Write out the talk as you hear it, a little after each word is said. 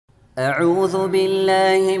أعوذ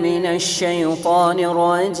بالله من الشيطان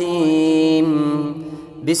الرجيم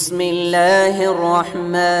بسم الله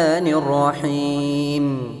الرحمن الرحيم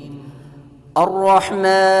الرحمن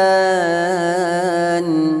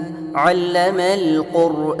علم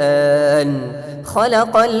القرآن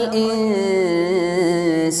خلق الإنسان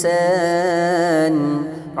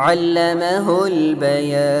علمه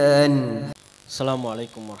البيان. السلام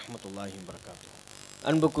عليكم ورحمة الله وبركاته.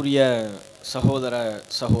 அன்புக்குரிய சகோதர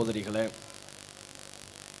சகோதரிகளே,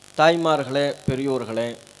 தாய்மார்களே, பெரியோர்களே,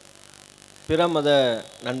 பிரமத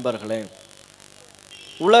நண்பர்களே,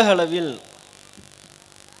 உலகளவில்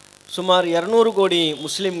சுமார் 200 கோடி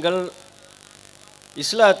முஸ்லிம்கள்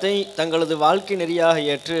இஸ்லாத்தை தங்களது வாழ்க்கை நெறியாக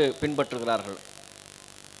ஏற்று பின்பற்றுகிறார்கள்.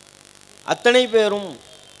 அத்தனை பேரும்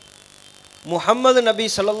முஹம்மது நபி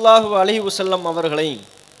ஸல்லல்லாஹு அலைஹி வஸல்லம் அவர்களை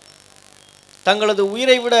தங்களது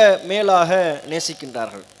உயிரை விட மேலாக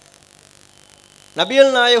நேசிக்கின்றார்கள்.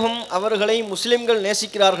 நபிகள் நாயகம் அவர்களை முஸ்லிம்கள்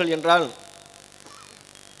நேசிக்கிறார்கள் என்றால்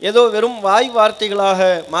ஏதோ வெறும் வாய் வார்த்தைகளாக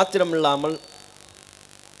மாத்திரமில்லாமல்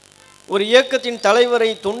ஒரு இயக்கத்தின் தலைவரை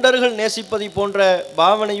தொண்டர்கள் நேசிப்பதை போன்ற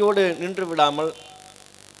பாவனையோடு நின்று விடாமல்,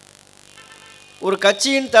 ஒரு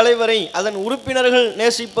கட்சியின் தலைவரை அதன் உறுப்பினர்கள்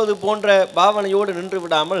நேசிப்பது போன்ற பாவனையோடு நின்று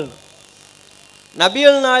விடாமல்,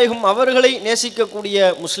 நபிகள் நாயகம் அவர்களை நேசிக்கக்கூடிய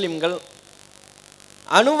முஸ்லிம்கள்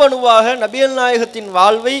அணுவணுவாக நபிகள் நாயகத்தின்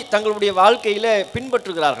வாழ்வை தங்களுடைய வாழ்க்கையில்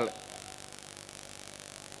பின்பற்றுகிறார்கள்.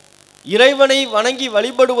 இறைவனை வணங்கி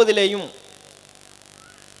வழிபடுவதிலேயும்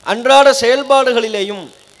அன்றாட செயல்பாடுகளிலேயும்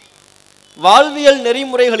வாழ்வியல்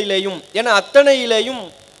நெறிமுறைகளிலேயும் என அத்தனையிலேயும்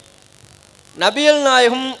நபிகள்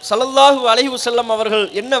நாயகம் ஸல்லல்லாஹு அலைஹி வஸல்லம் அவர்கள்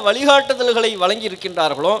என்ன வழிகாட்டுதல்களை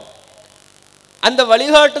வழங்கியிருக்கின்றார்களோ அந்த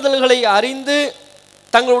வழிகாட்டுதல்களை அறிந்து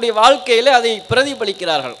தங்களுடைய வாழ்க்கையில் அதை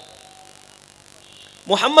பிரதிபலிக்கிறார்கள்.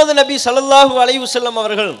 முஹம்மது நபி ஸல்லல்லாஹு அலைஹி வஸல்லம்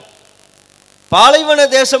அவர்கள் பாலைவன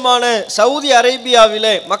தேசமான சவுதி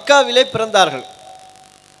அரேபியாவிலே மக்காவிலே பிறந்தார்கள்.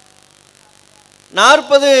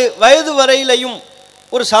 40 வயது வரையிலையும்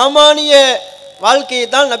ஒரு சாமானிய வாழ்க்கையை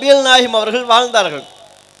தான் நபிகள் நாயகம் அவர்கள் வாழ்ந்தார்கள்.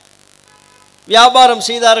 வியாபாரம்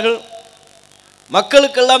செய்தார்கள்,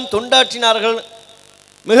 மக்களுக்கெல்லாம் தொண்டாற்றினார்கள்,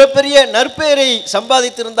 மிகப்பெரிய நற்பெயரை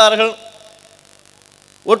சம்பாதித்திருந்தார்கள்.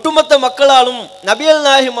 ஒட்டுமொத்த மக்களாலும் நபிகள்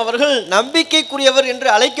நாயகம் அவர்கள் நம்பிக்கைக்குரியவர் என்று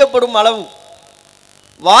அழைக்கப்படும் அளவு,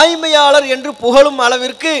 வாய்மையாளர் என்று புகழும்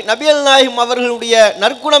அளவிற்கு நபிகள் நாயகம் அவர்களுடைய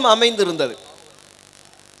நற்குணம் அமைந்திருந்தது.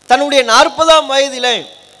 தன்னுடைய 40ஆம் வயதிலே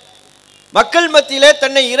மக்கள் மத்தியிலே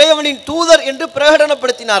தன்னை இறைவனின் தூதர் என்று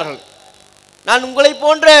பிரகடனப்படுத்தினார்கள். நான் உங்களை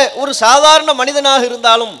போன்ற ஒரு சாதாரண மனிதனாக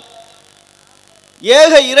இருந்தாலும்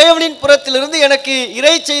ஏக இறைவனின் புறத்திலிருந்து எனக்கு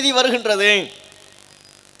இறை செய்தி வருகின்றது.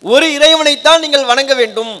 ஒரு இறைவனைத்தான் நீங்கள் வணங்க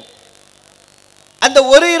வேண்டும், அந்த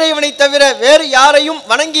ஒரு இறைவனை தவிர வேறு யாரையும்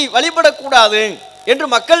வணங்கி வழிபடக்கூடாது என்று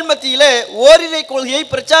மக்கள் மத்தியிலே ஓரிரை கொள்கையை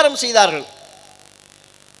பிரச்சாரம் செய்தார்கள்.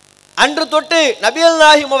 அன்று தொட்டு நபிகள்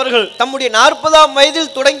நாயகம் அவர்கள் தம்முடைய 40ஆம்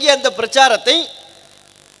வயதில் தொடங்கிய அந்த பிரச்சாரத்தை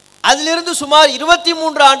அதிலிருந்து சுமார்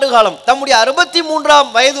 23 ஆண்டு காலம் தம்முடைய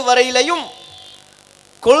 63ஆம் வயது வரையிலையும்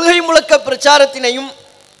கொள்கை முழக்க பிரச்சாரத்தினையும்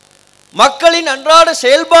மக்களின் அன்றாட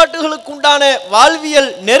செயல்பாட்டுகளுக்குண்டான வாழ்வியல்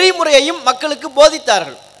நெறிமுறையையும் மக்களுக்கு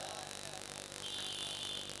போதித்தார்கள்.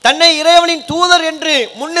 தன்னை இறைவனின் தூதர் என்று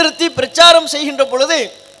முன்னிறுத்தி பிரச்சாரம் செய்கின்ற பொழுது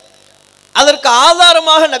அதற்கு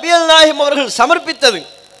ஆதாரமாக நபிகள் நாயகம் அவர்கள் சமர்ப்பித்தது,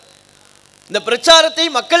 இந்த பிரச்சாரத்தை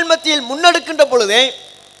மக்கள் மத்தியில் முன்னெடுக்கின்ற பொழுதே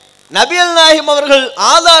நபிகள் நாயகம் அவர்கள்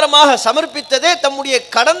ஆதாரமாக சமர்ப்பித்ததே தம்முடைய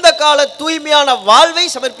கடந்த கால தூய்மையான வாழ்வை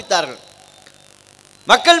சமர்ப்பித்தார்கள்.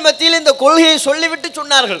 மக்கள் மத்தியில் இந்த கொள்கையை சொல்லிவிட்டு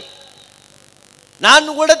சொன்னார்கள், நான்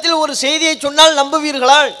உங்களிடத்தில் ஒரு செய்தியை சொன்னால்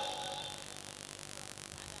நம்புவீர்களா?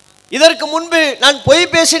 இதற்கு முன்பு நான்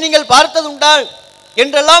பொய் பேசி நீங்கள் பார்த்ததுண்டா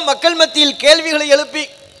என்றெல்லாம் மக்கள் மத்தியில் கேள்விகளை எழுப்பி,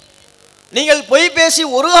 நீங்கள் பொய் பேசி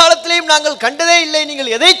ஒரு காலத்திலேயும் நாங்கள் கண்டதே இல்லை,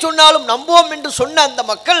 நீங்கள் எதை சொன்னாலும் நம்புவோம் என்று சொன்ன அந்த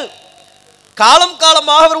மக்கள் காலம்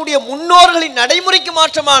காலமாக அவருடைய முன்னோர்களின் நடைமுறைக்கு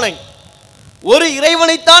மாற்றமான ஒரு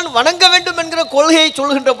இறைவனைத்தான் வணங்க வேண்டும் என்கிற கொள்கையை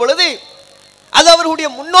சொல்கின்ற பொழுது அது அவர்களுடைய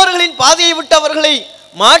முன்னோர்களின் பாதையை விட்டு அவர்களை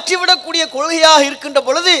மாற்றிவிடக்கூடிய கொள்கையாக இருக்கின்ற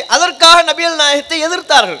பொழுது அதற்காக நபிகள் நாயகத்தை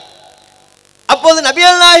எதிர்த்தார்கள். அப்போது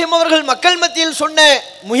நபிகள் நாயகம் அவர்கள் மக்கள் மத்தியில் சொன்ன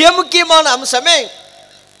மிக முக்கியமான அம்சமே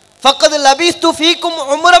ஃபக்கத் லபிஸ்து ஃபீக்கும்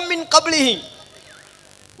உம்ரம் மின் கப்லிஹி,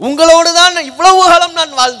 உங்களோடு தான் இவ்வளவு காலம்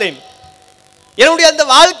நான் வாழ்ந்தேன், என்னுடைய அந்த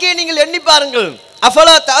வாழ்க்கையை நீங்கள் எண்ணி பாருங்கள்,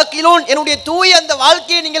 அஃபலா தாக்கிலூன், என்னுடைய தூய அந்த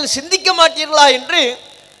வாழ்க்கையை நீங்கள் சிந்திக்க மாட்டீர்களா என்று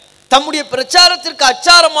தம்முடைய பிரச்சாரத்திற்கு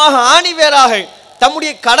அச்சாரமாக ஆணிவேராக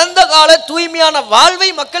தம்முடைய கடந்த கால தூய்மையான வாழ்வை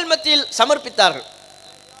மக்கள் மத்தியில் சமர்ப்பித்தார்கள்.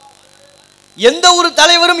 எந்த ஒரு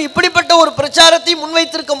தலைவரும் இப்படிப்பட்ட ஒரு பிரச்சாரத்தை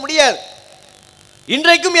முன்வைத்திருக்க முடியாது.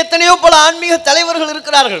 இன்றைக்கும் எத்தனையோ பல ஆன்மீக தலைவர்கள்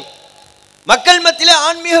இருக்கிறார்கள், மக்கள் மத்தியிலே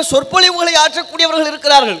ஆன்மீக சொற்பொழிவுகளை ஆற்றக்கூடியவர்கள்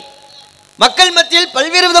இருக்கிறார்கள். மக்கள் மத்தியில்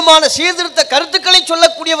பல்வேறு விதமான சீர்திருத்த கருத்துக்களை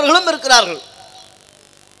சொல்லக்கூடியவர்களும் இருக்கிறார்கள்.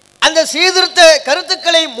 அந்த சீர்திருத்த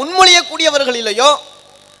கருத்துக்களை முன்மொழியக்கூடியவர்களிலேயோ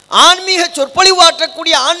ஆன்மீக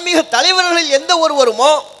சொற்பொழிவாற்றக்கூடிய ஆன்மீக தலைவர்களில் எந்த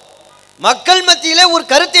ஒருவருமோ மக்கள் மத்தியிலே ஒரு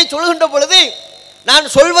கருத்தை சொல்கின்ற பொழுது நான்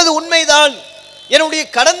சொல்வது உண்மைதான், என்னுடைய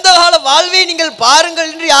கடந்த கால வாழ்வை நீங்கள் பாருங்கள்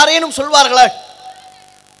என்று யாரேனும் சொல்வார்களா?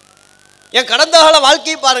 என் கடந்த கால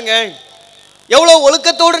வாழ்க்கையை பாருங்கள், எவ்வளவு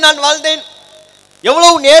ஒழுக்கத்தோடு நான் வாழ்ந்தேன்,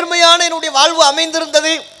 எவ்வளவு நேர்மையான என்னுடைய வாழ்வு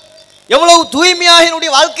அமைந்திருந்தது, எவ்வளவு தூய்மையாக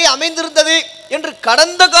என்னுடைய வாழ்க்கை அமைந்திருந்தது என்று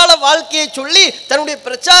கடந்த கால வாழ்க்கையை சொல்லி தன்னுடைய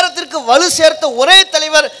பிரச்சாரத்திற்கு வலு சேர்த்த ஒரே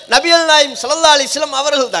தலைவர் நபிகள் நாயகம் ஸல்லல்லாஹு அலைஹி வஸல்லம்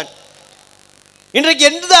அவர்கள்தான். இன்றைக்கு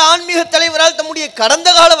எந்த ஆன்மீக தலைவரால் தம்முடைய கடந்த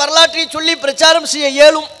கால வரலாற்றை சொல்லி பிரச்சாரம் செய்ய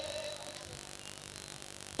இயலும்?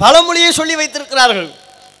 பழமொழியை சொல்லி வைத்திருக்கிறார்கள்,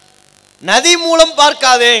 நதி மூலம்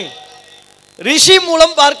பார்க்காதே, ரிஷி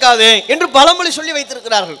மூலம் பார்க்காதே என்று பழமொழி சொல்லி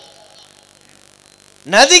வைத்திருக்கிறார்கள்.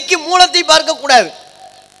 நதிக்கு மூலத்தை பார்க்க கூடாது.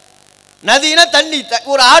 நதினா தண்ணி.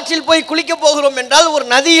 ஒரு ஆற்றில் போய் குளிக்க போகிறோம் என்றால், ஒரு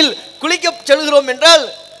நதியில் குளிக்க செல்கிறோம் என்றால்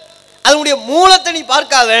அதனுடைய மூலத்தை நீ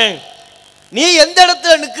பார்க்காதே. நீ எந்த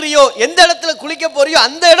இடத்துல நிற்கிறியோ, எந்த இடத்துல குளிக்க போறியோ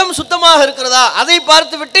அந்த இடம் சுத்தமாக இருக்கிறதா அதை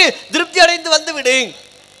பார்த்து விட்டு திருப்தி அடைந்து வந்து விடு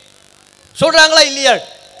சொல்றாங்களா இல்லையா?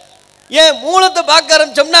 ஏன் மூலத்தை பார்க்க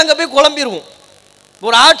ஆரம்பிச்சோம்னா அங்கே போய் குழம்பிடுவோம்.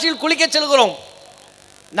 ஒரு ஆற்றில் குளிக்க செல்கிறோம்,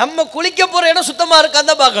 நம்ம குளிக்க போகிற இடம் சுத்தமாக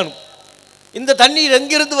இருக்கான்னு தான் பார்க்கணும். இந்த தண்ணீர்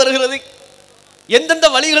எங்கிருந்து வருகிறது, எந்தெந்த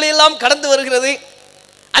வழிகளையெல்லாம் கடந்து வருகிறது,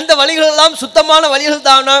 அந்த வழிகளெல்லாம் சுத்தமான வழிகள்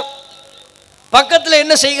தானா, பக்கத்தில்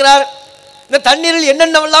என்ன செய்கிறார், இந்த தண்ணீரில்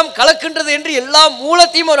என்னென்னவெல்லாம் கலக்கின்றது என்று எல்லா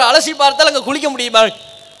மூலத்தையும் ஒரு அலசி பார்த்தால் அங்கே குளிக்க முடியுமா?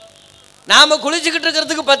 நாம் குளிச்சுக்கிட்டு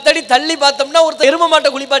இருக்கிறதுக்கு 10 அடி தள்ளி பார்த்தோம்னா ஒருத்தர் எரும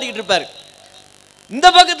மாட்டை குளிப்பாட்டிக்கிட்டு இருப்பார். இந்த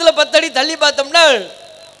பக்கத்தில் 10 அடி தள்ளி பார்த்தோம்னா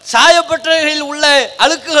சாயப்பட்டறைகளில் உள்ள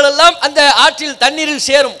அழுக்குகள் எல்லாம் அந்த ஆற்றில் தண்ணீரில்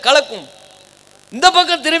சேரும், கலக்கும். இந்த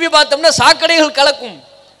பக்கம் திரும்பி பார்த்தோம்னா சாக்கடைகள் கலக்கும்.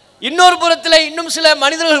 இன்னொரு புறத்தில் இன்னும் சில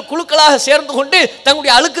மனிதர்கள் குழுக்களாக சேர்ந்து கொண்டு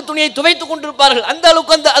தங்களுடைய அழுக்கு துணியை துவைத்துக் கொண்டிருப்பார்கள். அந்த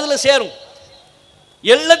அழுக்கு அந்த அதில் சேரும்.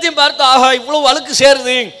 எல்லாத்தையும் பார்த்து ஆஹா இவ்வளவு அழுக்கு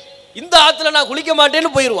சேருது, இந்த ஆற்றுல நான் குளிக்க மாட்டேன்னு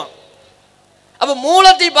போயிடுவான். அப்போ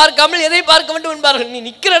மூலத்தை பார்க்காமல் எதை பார்க்க வேண்டும் என்பார்கள். நீ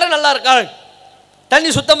நிற்கிற இடம் நல்லா இருக்கா, தண்ணி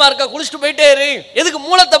சுத்தமாக இருக்கா, குளிச்சுட்டு போயிட்டே இரு, எதுக்கு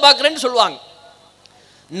மூலத்தை பார்க்குறேன்னு சொல்லுவாங்க.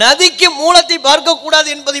 நதிக்கு மூலத்தை பார்க்கக்கூடாது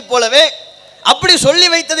என்பதை போலவே, அப்படி சொல்லி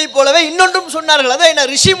வைத்ததை போலவே இன்னொன்றும் சொன்னார்கள். அதான் என்ன,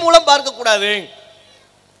 ரிஷி மூலம் பார்க்கக்கூடாது.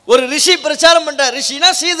 ஒரு ரிஷி பிரச்சாரம் பண்ற, ரிஷினா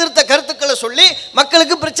சீர்திருத்த கருத்துக்களை சொல்லி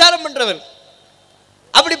மக்களுக்கு பிரச்சாரம் பண்றவர்.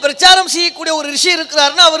 அப்படி பிரச்சாரம் செய்யக்கூடிய ஒரு ரிஷி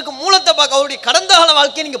இருக்கிறாருன்னா அவருக்கு மூலத்தை பார்க்க, அவருடைய கடந்த கால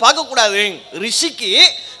வாழ்க்கையை நீங்க பார்க்கக்கூடாது. ரிஷிக்கு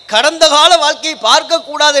கடந்த கால வாழ்க்கையை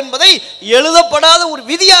பார்க்கக்கூடாது என்பதை எழுதப்படாத ஒரு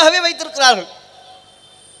விதியாகவே வைத்திருக்கிறார்கள்.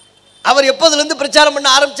 அவர் எப்போதிலிருந்து பிரச்சாரம் பண்ண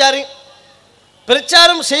ஆரம்பிச்சாரு?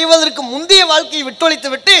 பிரச்சாரம் செய்வதற்கு முந்தைய வாழ்க்கையை விட்டொழித்து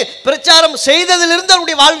விட்டு பிரச்சாரம் செய்ததிலிருந்து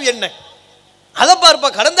அவருடைய வாழ்வு என்ன அதை பார்ப்பா.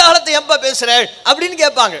 கடந்த காலத்தை ஏன்பா பேசுற அப்படின்னு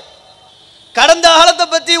கேட்பாங்க. கடந்த காலத்தை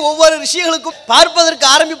பற்றி ஒவ்வொரு ரிஷிகளுக்கும் பார்ப்பதற்கு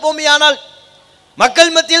ஆரம்பிப்போமே, ஆனால்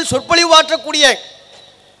மக்கள் மத்தியில் சொற்பொழிவாற்றக்கூடிய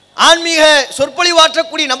ஆன்மீக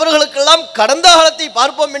சொற்பொழிவாற்றக்கூடிய நபர்களுக்கெல்லாம் கடந்த காலத்தை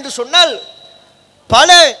பார்ப்போம் என்று சொன்னால் பல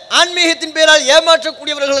ஆன்மீகத்தின் பேரால்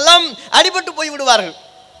ஏமாற்றக்கூடியவர்கள் எல்லாம் அடிபட்டு போய் விடுவார்கள்.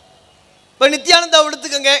 இப்போ நித்யானந்தாவை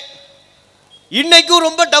எடுத்துக்கங்க, இன்னைக்கும்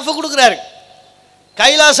ரொம்ப டஃப் கொடுக்குறாரு.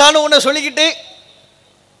 கைலாசான ஒன்றை சொல்லிக்கிட்டு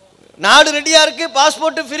நாடு ரெடியாக இருக்கு,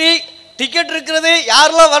 பாஸ்போர்ட் ஃப்ரீ, டிக்கெட் இருக்கிறது,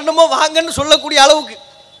 யாரெல்லாம் வரணுமோ வாங்கன்னு சொல்லக்கூடிய அளவுக்கு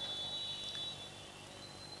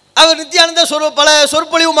அவர் நித்யானந்தா பல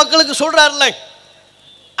சொற்பொழிவு மக்களுக்கு சொல்றாருல்ல.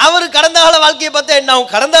 அவர் கடந்த கால வாழ்க்கையை பார்த்தா என்ன ஆகும்?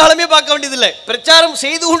 கடந்த காலமே பார்க்க வேண்டியதில்லை, பிரச்சாரம்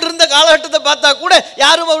செய்து கொண்டிருந்த காலகட்டத்தை பார்த்தா கூட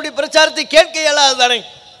யாரும் அவருடைய பிரச்சாரத்தை கேட்க இயலாது தானே.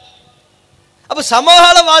 அப்போ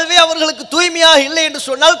சமகால வாழ்வே அவர்களுக்கு தூய்மையாக இல்லை என்று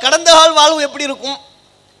சொன்னால் கடந்த கால வாழ்வு எப்படி இருக்கும்?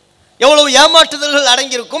 எவ்வளவு ஏமாற்றுதல்கள்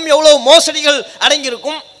அடங்கியிருக்கும், எவ்வளவு மோசடிகள்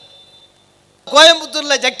அடங்கியிருக்கும்.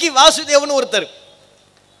 கோயம்புத்தூர்ல ஜக்கி வாசுதேவன் ஒருத்தர்,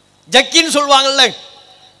 ஜக்கின்னு சொல்லுவாங்கல்ல,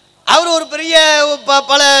 அவர் ஒரு பெரிய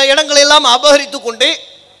பல இடங்களை எல்லாம் அபகரித்து கொண்டு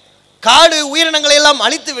காடு உயிரினங்களை எல்லாம்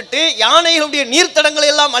அழித்து விட்டு யானைகளுடைய நீர்த்தடங்களை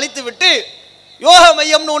எல்லாம் அழித்து விட்டு யோக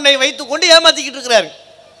மையம்னு ஒன்றை வைத்துக் கொண்டு ஏமாத்திக்கிட்டு இருக்கிறார்.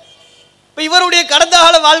 இப்போ இவருடைய கடந்த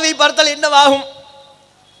கால வாழ்வை பார்த்தால் என்னவாகும்?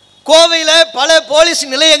 கோவையில் பல போலீஸ்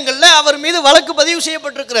நிலையங்களில் அவர் மீது வழக்கு பதிவு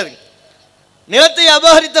செய்யப்பட்டிருக்கிறது. நிலத்தை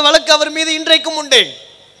அபகரித்த வழக்கு அவர் மீது இன்றைக்கும் உண்டு.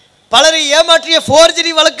 பலரை ஏமாற்றிய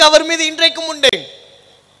ஃபோர்ஜரி வழக்கு அவர் மீது இன்றைக்கும் உண்டு.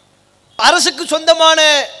 அரசுக்கு சொந்தமான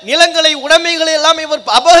நிலங்களை உடைமைகளை எல்லாம் இவர்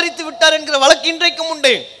அபகரித்து விட்டார் என்கிற வழக்கு இன்றைக்கும்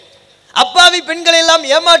உண்டு. அப்பாவி பெண்களை எல்லாம்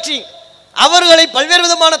ஏமாற்றி அவர்களை பல்வேறு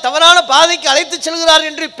விதமான தவறான பாதைக்கு அழைத்து செல்கிறார்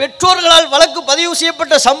என்று பெற்றோர்களால் வழக்கு பதிவு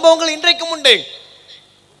செய்யப்பட்ட சம்பவங்கள் இன்றைக்கும் உண்டு.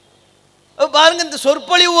 பாருங்க, இந்த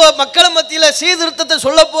சொற்பொழிவு மக்கள் மத்தியில் சீர்திருத்தத்தை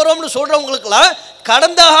சொல்ல போறோம்னு சொல்றவங்களுக்கெல்லாம்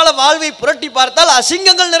கடந்த கால வாழ்வை புரட்டி பார்த்தால்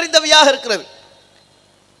அசிங்கங்கள் நிறைந்தவையாக இருக்கிறது,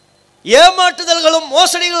 ஏமாற்றுதல்களும்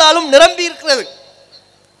மோசடிகளாலும் நிரம்பி இருக்கிறது.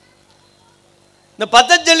 இந்த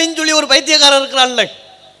பதஞ்சலின்னு சொல்லி ஒரு பைத்தியக்காரன் இருக்கிறான்ல,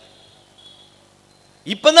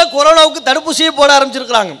 இப்பதான் கொரோனாவுக்கு தடுப்பூசியை போட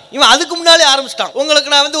ஆரம்பிச்சிருக்கிறாங்க. இவன் அதுக்கு முன்னாலே ஆரம்பிச்சிட்டான்.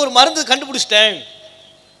 உங்களுக்கு நான் ஒரு மருந்து கண்டுபிடிச்சிட்டேன்,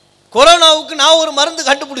 கொரோனாவுக்கு நான் ஒரு மருந்து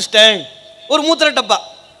கண்டுபிடிச்சிட்டேன், ஒரு மூத்திர டப்பா,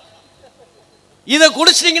 இதை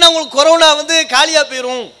குடிச்சிட்டிங்கன்னா உங்களுக்கு கொரோனா காலியாக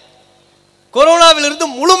போயிடும், கொரோனாவிலிருந்து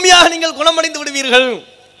முழுமையாக நீங்கள் குணமடைந்து விடுவீர்கள்,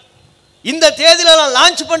 இந்த தேதியில் நான்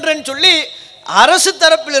லான்ச் பண்ணுறேன்னு சொல்லி அரசு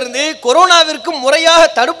தரப்பிலிருந்து கொரோனாவிற்கு முறையாக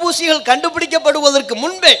தடுப்பூசிகள் கண்டுபிடிக்கப்படுவதற்கு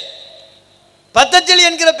முன்பே பதஞ்சலி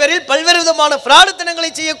என்கிற பெயரில் பல்வேறு விதமான பிராடுத்தனங்களை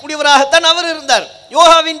செய்யக்கூடியவராகத்தான் அவர் இருந்தார்.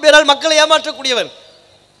 யோகாவின் பேரால் மக்களை ஏமாற்றக்கூடியவர்.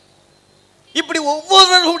 இப்படி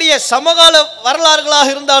ஒவ்வொருவருடைய சமகால வரலாறுகளாக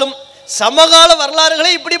இருந்தாலும் சமகால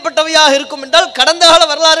வரலாறுகளே இப்படிப்பட்டவையாக இருக்கும் என்றால் கடந்த கால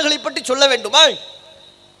வரலாறுகளை பற்றி சொல்ல வேண்டுமா?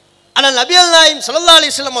 ஆனால் நபிகள் நாயகம் ஸல்லல்லாஹு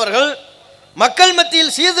அலைஹி வஸல்லம் அவர்கள் மக்கள்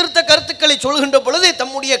மத்தியில் சீர்திருத்த கருத்துக்களை சொல்கின்ற பொழுது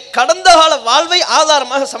தம்முடைய கடந்த கால வாழ்வை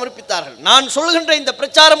ஆதாரமாக சமர்ப்பித்தார்கள். நான் சொல்கின்ற இந்த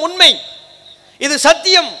பிரச்சாரம் உண்மை, இது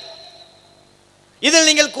சத்தியம், இதில்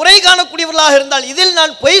நீங்கள் குறை காணக்கூடியவர்களாக இருந்தால், இதில்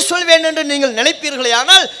நான் பொய் சொல்வேன் என்று நீங்கள் நினைப்பீர்களே,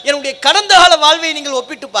 ஆனால் என்னுடைய கடந்த கால வாழ்வை நீங்கள்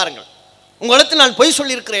ஒப்பிட்டு பாருங்கள். உங்களுக்கு நான் பொய்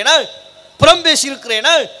சொல்லியிருக்கிறேனா, புறம்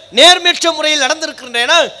பேசியிருக்கிறேனா, நேர்மையற்ற முறையில்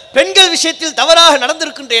நடந்திருக்கின்றேனா, பெண்கள் விஷயத்தில் தவறாக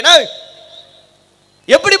நடந்திருக்கின்றேனா,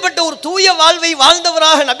 எப்படிப்பட்ட ஒரு தூய வாழ்வை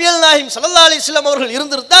வாழ்ந்தவராக நபிகள் நாயகம் ஸல்லல்லாஹு அலைஹி வஸல்லம் அவர்கள்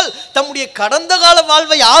இருந்திருந்தால் தம்முடைய கடந்த கால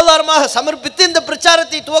வாழ்வை ஆதாரமாக சமர்ப்பித்து இந்த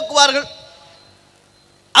பிரச்சாரத்தை துவக்குவார்கள்.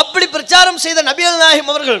 அப்படி பிரச்சாரம் செய்த நபிகள் நாயகம்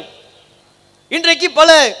அவர்கள் இன்றைக்கு பல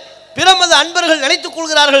பிரமத அன்பர்கள் நினைத்துக்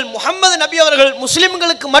கொள்கிறார்கள் முஹம்மது நபி அவர்கள்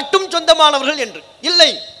முஸ்லிம்களுக்கு மட்டும் சொந்தமானவர்கள் என்று.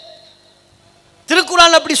 இல்லை,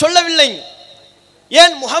 திருக்குர்ஆன் அப்படி சொல்லவில்லை.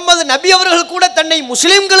 ஏன் முஹம்மது நபி அவர்கள் கூட தன்னை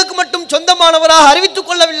முஸ்லிம்களுக்கு மட்டும் சொந்தமானவராக அறிவித்துக்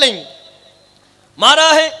கொள்ளவில்லை.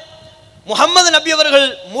 மாறாக முஹம்மது நபி அவர்கள்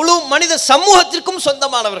முழு மனித சமூகத்திற்கும்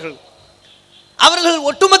சொந்தமானவர்கள். அவர்கள்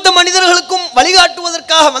ஒட்டுமொத்த மனிதர்களுக்கும்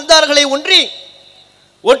வழிகாட்டுவதற்காக வந்தார்களே ஒன்றி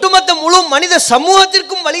ஒட்டுமொத்த முழு மனித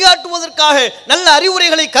சமூகத்திற்கும் வழிகாட்டுவதற்காக நல்ல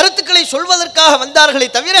அறிவுரைகளை கருத்துக்களை சொல்வதற்காக வந்தார்களே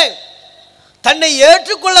தவிர தன்னை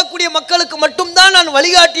ஏற்றுக்கொள்ளக்கூடிய மக்களுக்கு மட்டும்தான் நான்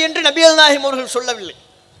வழிகாட்டி என்று நபிகள் நாயகம் அவர்கள் சொல்லவில்லை.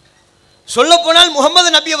 சொல்லப்போனால்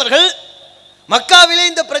முஹம்மது நபி அவர்கள் மக்காவிலே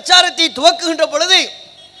இந்த பிரச்சாரத்தை துவக்குகின்ற பொழுது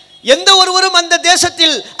எந்த ஒருவரும் அந்த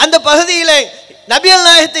தேசத்தில் அந்த பகுதியிலே நபிகள்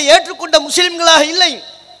நாயகத்தை ஏற்றுக்கொண்ட முஸ்லிம்களாக இல்லை.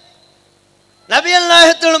 நபிகள்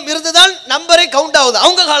நாயகத்திலும் இருந்துதான் நம்பரை கவுண்ட் ஆகுது.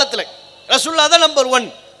 அவங்க காலத்தில் ரசூலுல்லாஹ் தான் நம்பர் 1.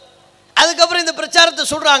 அதுக்கப்புறம் இந்த பிரச்சாரத்தை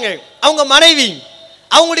சொல்றாங்க அவங்க மனைவி,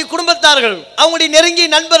 அவங்களுடைய குடும்பத்தார்கள், அவங்களுடைய நெருங்கிய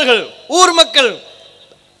நண்பர்கள், ஊர் மக்கள்,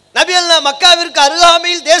 நபிகள் மக்காவிற்கு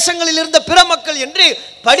அருகாமையில் தேசங்களில் இருந்த பிற மக்கள் என்று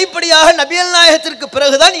படிப்படியாக நபிகள் நாயகத்திற்கு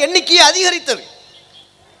பிறகுதான் எண்ணிக்கையை அதிகரித்தது.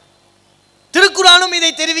 திருக்குர்ஆனும் இதை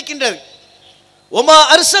தெரிவிக்கின்றது. ஒமா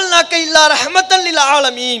அர்சல்நாக்க இல்லா ரஹ்மத்தன் லில்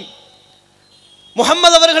ஆலமீன்,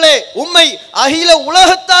 முஹம்மது அவர்களே உம்மை அகில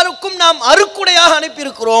உலகத்தாருக்கும் நாம் அருக்குடையாக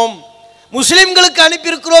அனுப்பியிருக்கிறோம், முஸ்லிம்களுக்கு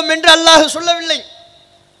அனுப்பியிருக்கிறோம் என்று அல்லாஹ் சொல்லவில்லை.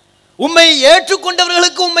 உம்மை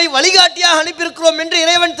ஏற்றுக்கொண்டவர்களுக்கு உம்மை வழிகாட்டியாக அனுப்பியிருக்கிறோம் என்று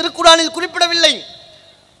இறைவன் திருக்குர்ஆனில் குறிப்பிடவில்லை.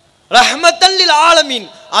 ரஹ்மத்தன் லில் ஆலமீன்,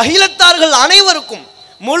 அகிலத்தார்கள் அனைவருக்கும்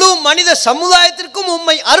முழு மனித சமுதாயத்திற்கும்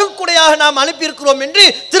உம்மை அருட்குடையாக நாம் அனுப்பியிருக்கிறோம் என்று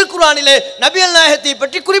திருக்குர்ஆனிலே நபிகள் நாயகத்தை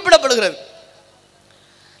பற்றி குறிப்பிடப்படுகிறது.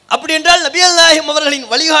 அப்படி என்றால் நபிகள் நாயகம் அவர்களின்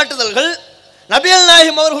வழிகாட்டுதல்கள், நபிகள்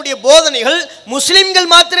நாயகம் அவர்களுடைய போதனைகள்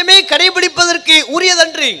முஸ்லிம்கள் மாத்திரமே கடைபிடிப்பதற்கு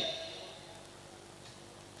உரியதன்று.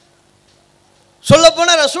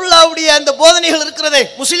 சொல்லப்போன ரசூலுல்லாஹ்வுடைய அந்த போதனைகள் இருக்கிறதே,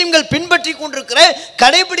 முஸ்லிம்கள் பின்பற்றி கொண்டிருக்கிற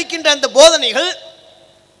கடைபிடிக்கின்ற அந்த போதனைகள்,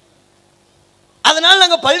 அதனால்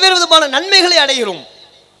நாங்கள் பல்வேறு விதமான நன்மைகளை அடைகிறோம்.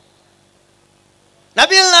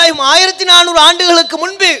 நபிகள் நாயகம் 1400 ஆண்டுகளுக்கு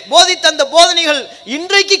முன்பு போதித்த அந்த போதனைகள்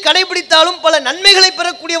இன்றைக்கு கடைபிடித்தாலும் பல நன்மைகளை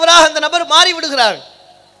பெறக்கூடியவராக அந்த நபர் மாறிவிடுகிறார்.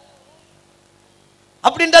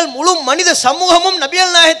 அப்படி என்றால் முழு மனித சமூகமும்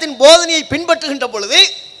நபிகள் நாயகத்தின் போதனையை பின்பற்றுகின்ற பொழுது,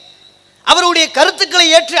 அவருடைய கருத்துக்களை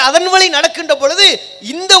ஏற்று அதன் வழி நடக்கின்ற பொழுது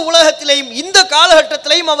இந்த உலகத்திலேயும் இந்த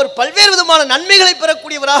காலகட்டத்திலேயும் அவர் பல்வேறு விதமான நன்மைகளை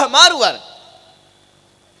பெறக்கூடியவராக மாறுவார்.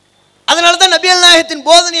 அதனால தான் நபிகள் நாயகத்தின்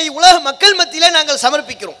போதனையை உலக மக்கள் மத்தியிலே நாங்கள்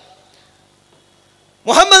சமர்ப்பிக்கிறோம்.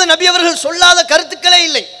 முஹம்மது நபி அவர்கள் சொல்லாத கருத்துக்களே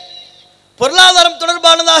இல்லை. பொருளாதாரம்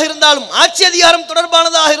தொடர்பானதாக இருந்தாலும், ஆட்சி அதிகாரம்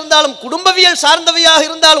தொடர்பானதாக இருந்தாலும், குடும்பவியல் சார்ந்தவையாக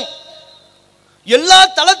இருந்தாலும், எல்லா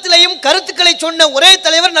தளத்திலேயும் கருத்துக்களை சொன்ன ஒரே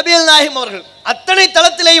தலைவர் நபிகள் நாயகம் அவர்கள். அத்தனை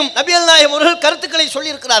தளத்திலேயும் நபிகள் நாயகம் அவர்கள் கருத்துக்களை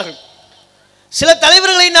சொல்லியிருக்கிறார்கள். சில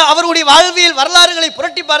தலைவர்களை அவருடைய வாழ்வியல் வரலாறுகளை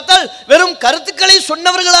புரட்டி பார்த்தால் வெறும் கருத்துக்களை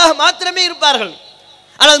சொன்னவர்களாக மாத்திரமே இருப்பார்கள்.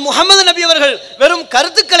 ஆனால் முஹம்மது நபி அவர்கள் வெறும்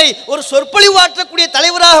கருத்துக்களை ஒரு சொற்பொழிவாற்றக்கூடிய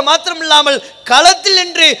தலைவராக மாத்திரமில்லாமல் களத்தில்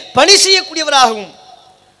நின்று பணி செய்யக்கூடியவராகவும்,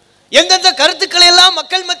 எந்தெந்த கருத்துக்களை எல்லாம்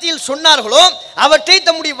மக்கள் மத்தியில் சொன்னார்களோ அவற்றை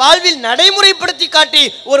தம்முடைய வாழ்வில் நடைமுறைப்படுத்தி காட்டி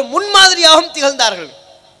ஒரு முன்மாதிரியாகவும் திகழ்ந்தார்கள்.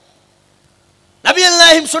 நபிகள்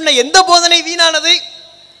நாயகம் சொன்ன எந்த போதனை வீணானது?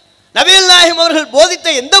 நபிகள் நாயகம் அவர்கள் போதித்த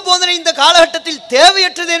எந்த போதனை இந்த காலகட்டத்தில்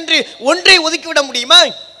தேவையற்றது என்று ஒன்றை ஒதுக்கிவிட முடியுமா?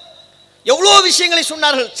 எவ்வளோ விஷயங்களை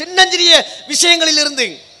சொன்னார்கள். சின்னஞ்சிறிய விஷயங்களில் இருந்து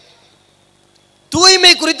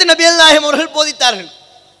தூய்மை குறித்து நபிகள் நாயகம் அவர்கள் போதித்தார்கள்.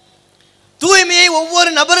 தூய்மையை ஒவ்வொரு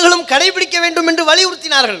நபர்களும் கடைபிடிக்க வேண்டும் என்று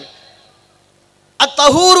வலியுறுத்தினார்கள்.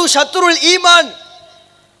 அத்தஹூரு ஷத்ருல் ஈமான்.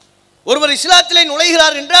 ஒருவர் இஸ்லாத்திலே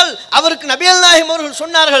நுழைகிறார் என்றால் அவருக்கு நபிகள் நாயகம் அவர்கள்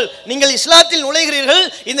சொன்னார்கள், நீங்கள் இஸ்லாத்தில் நுழைகிறீர்கள்,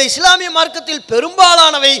 இந்த இஸ்லாமிய மார்க்கத்தில்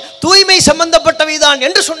பெரும்பாலானவை தூய்மை சம்பந்தப்பட்டவைதான்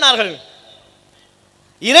என்று சொன்னார்கள்.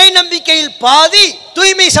 இறை நம்பிக்கையில் பாதி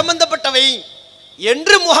தூய்மை சம்பந்தப்பட்டவை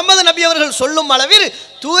என்று முகமது நபி அவர்கள் சொல்லும் அளவில்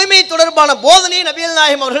தூய்மை தொடர்பான போதனையை நபிகள்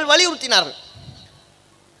நாயகம் அவர்கள் வலியுறுத்தினார்கள்.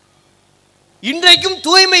 இன்றைக்கும்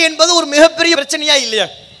தூய்மை என்பது ஒரு மிகப்பெரிய பிரச்சனையா இல்லையா?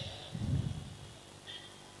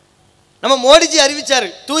 நம்ம மோடிஜி அறிவிச்சார்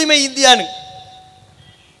தூய்மை இந்தியான்னு.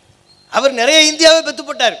 அவர் நிறைய இந்தியாவை பெற்று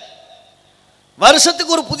போட்டார்.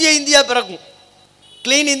 வருஷத்துக்கு ஒரு புதிய இந்தியா பிறக்கும்.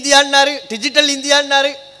 Clean இந்தியான்னாரு, digital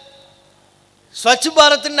இந்தியான்னாரு, Swachh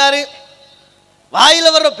பாரத்னாரு.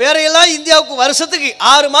 வாயில் வர்ற பேரையெல்லாம் இந்தியாவுக்கு வருஷத்துக்கு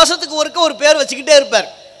 6 மாசத்துக்கு ஒருக்க ஒரு பேர் வச்சுக்கிட்டே இருப்பார்.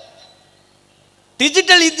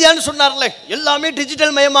 டிஜிட்டல் இந்தியான்னு சொன்னார்ல, எல்லாமே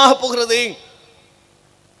டிஜிட்டல் மயமாக போகிறது,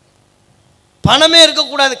 பணமே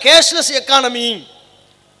இருக்கக்கூடாது, கேஷ்லெஸ் எக்கானமி.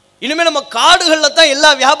 இனிமேல் நம்ம கார்டுகளில் தான் எல்லா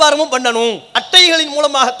வியாபாரமும் பண்ணணும், அட்டைகளின்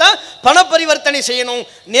மூலமாகத்தான் பண பரிவர்த்தனை செய்யணும்,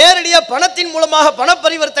 நேரடியாக பணத்தின் மூலமாக பண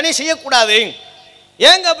பரிவர்த்தனை செய்யக்கூடாது.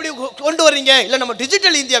 ஏங்க அப்படி கொண்டு வர்றீங்க? இல்லை, நம்ம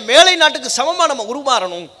டிஜிட்டல் இந்தியா மேலை நாட்டுக்கு சமமாக நம்ம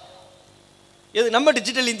உருமாறணும். இது நம்ம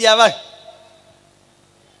டிஜிட்டல் இந்தியாவா?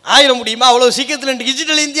 ஆயிர முடியுமா? அவ்வளோ சீக்கிரத்தில்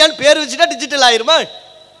டிஜிட்டல் இந்தியான்னு பேர் வச்சுட்டா டிஜிட்டல் ஆயிருமா?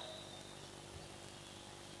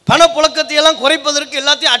 பணப்புழக்கத்தை எல்லாம் குறைப்பதற்கு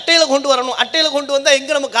எல்லாத்தையும் அட்டையில் கொண்டு வரணும். அட்டையில் கொண்டு வந்தால்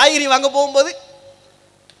எங்கே நம்ம காய்கறி வாங்க போகும்போது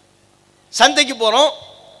சந்தைக்கு போகிறோம்,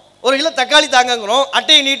 1 கிலோ தக்காளி தாங்கங்கிறோம்,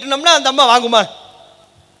 அட்டையை நீட்டினோம்னா அந்த அம்மா வாங்குமா?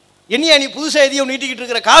 என்னையா நீ புதுசாக எதையும் நீட்டிக்கிட்டு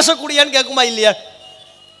இருக்கிற, காசை கூடியான்னு கேட்குமா இல்லையா?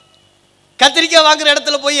 கத்திரிக்காய் வாங்குற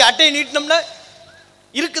இடத்துல போய் அட்டையை நீட்டினோம்னா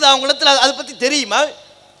இருக்குதா அவங்களிடத்துல? அதை பற்றி தெரியுமா?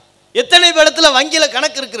 எத்தனை இடத்துல வங்கியில்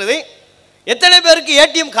கணக்கு இருக்கிறது, எத்தனை பேருக்கு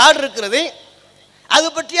ஏடிஎம் கார்டு இருக்கிறது, அது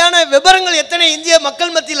பற்றியான விவரங்கள் எத்தனை இந்திய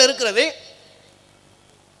மக்கள் மத்தியில் இருக்கிறது?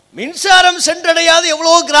 மின்சாரம் சென்றடையாத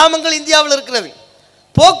எவ்வளோ கிராமங்கள் இந்தியாவில் இருக்கிறது.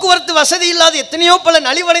 போக்குவரத்து வசதி இல்லாத எத்தனையோ பல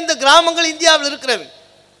நலிவடைந்த கிராமங்கள் இந்தியாவில் இருக்கிறது.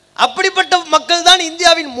 அப்படிப்பட்ட மக்கள் தான்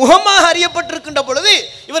இந்தியாவின் முகமாக அறியப்பட்டிருக்கின்ற பொழுது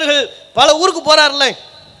இவர்கள் பல ஊருக்கு போறாருல்ல,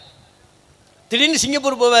 திடீர்னு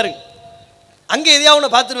சிங்கப்பூர் போவாரு, அங்கே எதையாவது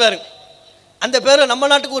ஒன்று பார்த்துருவாரு, அந்த பேரை நம்ம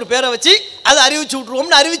நாட்டுக்கு ஒரு பேரை வச்சு அதை அறிவிச்சு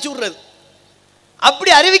விட்ருவோம்னு அறிவிச்சு விட்றது.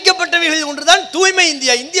 அப்படி அறிவிக்கப்பட்டவைகள் ஒன்று தான் தூய்மை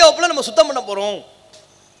இந்தியா. இந்தியாவுக்குள்ள நம்ம சுத்தம் பண்ண போகிறோம்.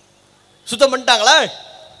 சுத்தம் பண்ணிட்டாங்களா?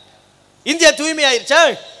 இந்தியா தூய்மை ஆயிடுச்சா?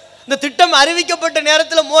 இந்த திட்டம் அறிவிக்கப்பட்ட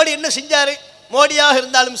நேரத்தில் மோடி என்ன செஞ்சார்? மோடியாக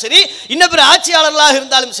இருந்தாலும் சரி, இன்னும் பிற ஆட்சியாளர்களாக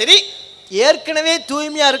இருந்தாலும் சரி, ஏற்கனவே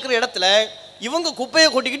தூய்மையாக இருக்கிற இடத்துல இவங்க குப்பையை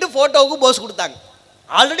கொட்டிக்கிட்டு ஃபோட்டோவுக்கு போஸ் கொடுத்தாங்க.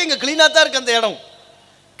 ஆல்ரெடி இங்கே க்ளீனாக தான் இருக்குது அந்த இடம்.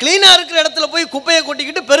 க்ளீனாக இருக்கிற இடத்துல போய் குப்பையை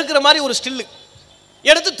கொட்டிக்கிட்டு பெருக்கிற மாதிரி ஒரு ஸ்டில்லு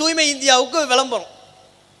எடுத்து தூய்மை இந்தியாவுக்கு விளம்பரம்.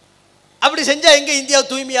 அப்படி செஞ்சால் எங்கே இந்தியா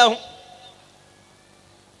தூய்மையாகும்?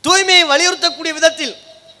 தூய்மையை வலியுறுத்தக்கூடிய விதத்தில்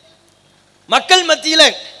மக்கள்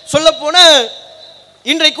மத்தியில் சொல்லப்போன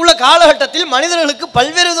இன்றைக்குள்ள காலகட்டத்தில் மனிதர்களுக்கு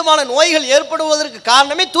பல்வேறு விதமான நோய்கள் ஏற்படுவதற்கு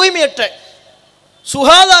காரணமே தூய்மையற்ற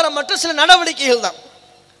சுகாதாரமற்ற சில நடவடிக்கைகள் தான்.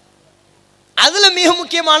 அதில் மிக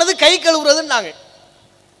முக்கியமானது கை கழுவுறதுன்னாங்க.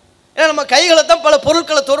 ஏன்னா நம்ம கைகளை தான் பல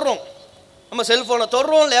பொருட்களை தொடுறோம். நம்ம செல்ஃபோனை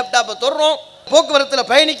தொடுறோம், லேப்டாப்பை தொடுறோம், போக்குவரத்தில்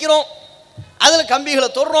பயணிக்கிறோம், அதில் கம்பிகளை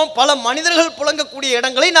தொடுறோம், பல மனிதர்கள் புழங்கக்கூடிய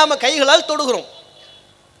இடங்களை நாம் கைகளால் தொடுகிறோம்.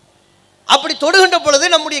 அப்படி தொடுகின்ற பொழுது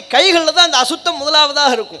நம்முடைய கைகளில் தான் அந்த அசுத்தம்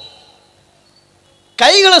முதலாவதாக இருக்கும்.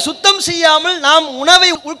 கைகளை சுத்தம் செய்யாமல் நாம் உணவை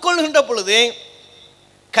உட்கொள்கின்ற பொழுது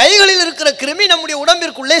கைகளில் இருக்கிற கிருமி நம்முடைய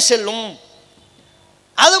உடம்பிற்குள்ளே செல்லும்.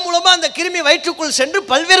 அது மூலமாக அந்த கிருமி வயிற்றுக்குள் சென்று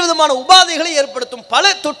பல்வேறு விதமான உபாதைகளை ஏற்படுத்தும்.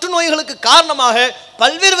 பல தொற்று நோய்களுக்கு காரணமாக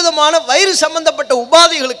பல்வேறு விதமான வயிறு சம்பந்தப்பட்ட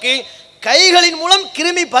உபாதைகளுக்கு கைகளின் மூலம்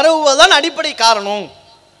கிருமி பரவுவதுதான் அடிப்படை காரணம்.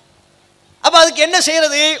 அப்போ அதுக்கு என்ன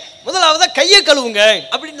செய்யறது? முதலாவது கையை கழுவுங்க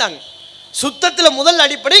அப்படின்னாங்க. சுத்தத்தில் முதல்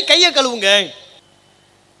அடிப்படை கையை கழுவுங்க.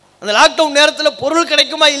 அந்த லாக்டவுன் நேரத்தில் பொருள்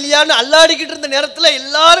கிடைக்குமா இல்லையான்னு அல்லாடிக்கிட்டு இருந்த நேரத்தில்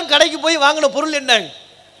எல்லாரும் கடைக்கு போய் வாங்கின பொருள் என்ன?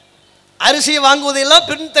 அரிசியை வாங்குவதையெல்லாம்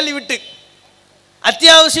பின்தள்ளி விட்டு,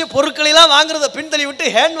 அத்தியாவசிய பொருட்களெல்லாம் வாங்குறத பின்தள்ளி விட்டு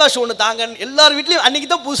ஹேண்ட் வாஷ் ஒன்று தாங்க எல்லார் வீட்லையும் அன்றைக்கி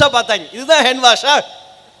தான் புதுசாக பார்த்தாங்க. இதுதான் ஹேண்ட் வாஷா?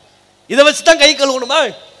 இதை வச்சு தான் கை கழுவணுமா?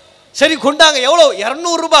 சரி கொண்டாங்க, எவ்வளோ?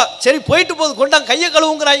 200 ரூபாய். சரி போயிட்டு போகுது, கொண்டாங்க, கையை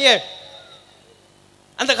கழுவுங்கிறாங்க.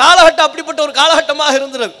 அந்த காலகட்டம் அப்படிப்பட்ட ஒரு காலகட்டமாக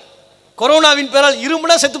இருந்தது. கொரோனாவின் பேரால்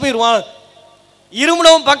இருமுனா செத்து போயிடுவான்,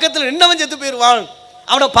 இருமுனவன் பக்கத்தில் நின்னவன் செத்து போயிடுவான்,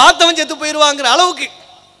 அவனை பார்த்தவன் செத்து போயிடுவாங்கிற அளவுக்கு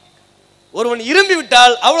ஒருவன் இரும்பி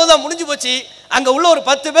விட்டால் அவ்வளோதான், முடிஞ்சு போச்சு. அங்கே உள்ள ஒரு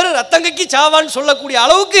 10 பேர் ரத்தங்கக்கி சாவான்னு சொல்லக்கூடிய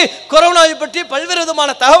அளவுக்கு கொரோனாவை பற்றி பல்வேறு விதமான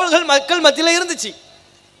தகவல்கள் மக்கள் மத்தியில் இருந்துச்சு.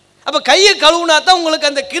 அப்போ கையை கழுவுனா தான் உங்களுக்கு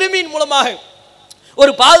அந்த கிருமியின் மூலமாக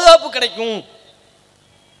ஒரு பாதுகாப்பு கிடைக்கும்.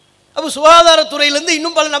 அப்போ சுகாதாரத்துறையிலேருந்து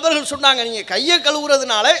இன்னும் பல நபர்கள் சொன்னாங்க, நீங்கள் கையை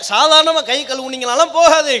கழுவுறதுனால சாதாரணமாக கை கழுவுனீங்கனாலும்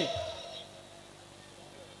போகாது,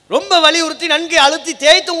 ரொம்ப வலியுறுத்தி நன்கு அழுத்தி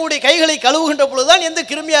தேய்த்து உங்களுடைய கைகளை கழுவுகின்ற பொழுதுதான் எந்த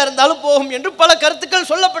கிருமியாக இருந்தாலும் போகும் என்று பல கருத்துக்கள்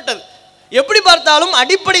சொல்லப்பட்டது. எப்படி பார்த்தாலும்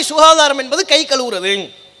அடிப்படை சுகாதாரம் என்பது கை கழுவுறது.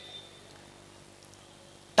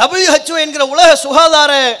 WHO என்கிற உலக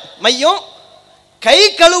சுகாதார மையம் கை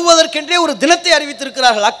கழுவுவதற்கென்றே ஒரு தினத்தை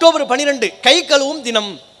அறிவித்திருக்கிறார்கள். அக்டோபர் 12 கை கழுவும்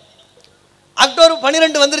தினம். அக்டோபர்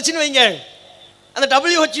 12 வந்துருச்சுன்னு வைங்க, அந்த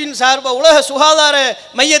WHO சார்பாக உலக சுகாதார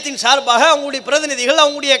மையத்தின் சார்பாக அவங்களுடைய பிரதிநிதிகள்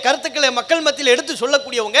அவங்களுடைய கருத்துக்களை மக்கள் மத்தியில் எடுத்து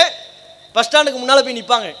சொல்லக்கூடியவங்க பஸ் ஸ்டாண்டுக்கு முன்னால் போய்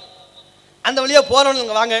நிற்பாங்க. அந்த வழியாக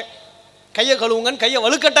போகிறவங்க வாங்க கையை கழுவுங்கன்னு கையை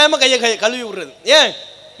வலுக்கட்டாயமாக கையை கழுவி விடுறது. ஏன்?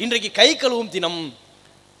 இன்றைக்கு கை கழுவும் தினம்.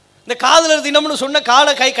 இந்த காதலர் தினம்னு சொன்ன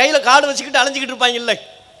காடை கையில் காடு வச்சுக்கிட்டு அலைஞ்சிக்கிட்டு இருப்பாங்க. இல்லை,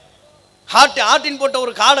 ஆட்டின் போட்ட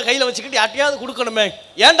ஒரு காடை கையில் வச்சுக்கிட்டு யார்ட்டையாவது கொடுக்கணுமே,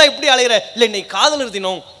 ஏன்டா இப்படி அலைகிற? இல்லை, இன்னைக்கு காதலர்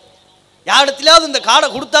தினம், யாரிடத்திலாவது இந்த காடை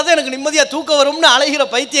கொடுத்தாதான் எனக்கு நிம்மதியாக தூக்கம் வரும்னு அலைகிற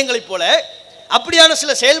பைத்தியங்களைப் போல, அப்படியான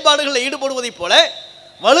சில செயல்பாடுகளில் ஈடுபடுவதைப் போல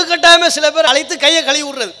வலுக்கட்டாயமாக சில பேர் அழைத்து கையை கழுவி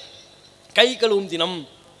விடுறது. கை கழுவும் தினம்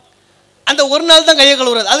அந்த ஒரு நாள் தான் கையை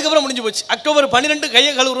கழுவுறது, அதுக்கப்புறம் முடிஞ்சு போச்சு. அக்டோபர் 12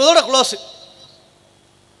 கையை கழுவுறதோட க்ளோஸ்.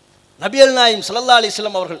 நபிகள் நாயகம் ஸல்லல்லாஹு அலைஹி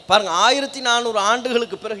வஸல்லம் அவர்கள் பாருங்க, 1400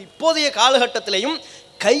 ஆண்டுகளுக்கு பிறகு இப்போதைய காலகட்டத்திலையும்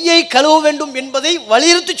கையை கழுவ வேண்டும் என்பதை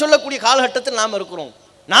வலியுறுத்தி சொல்லக்கூடிய காலகட்டத்தில் நாம் இருக்கிறோம்.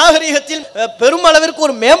 நாகரிகத்தில் பெருமளவிற்கு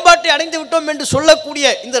ஒரு மேம்பாட்டை அடைந்து விட்டோம் என்று சொல்லக்கூடிய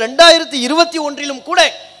இந்த 2021 கூட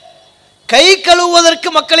கை கழுவுவதற்கு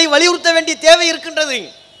மக்களை வலியுறுத்த வேண்டிய தேவை இருக்கின்றது.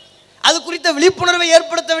 அது குறித்த விழிப்புணர்வை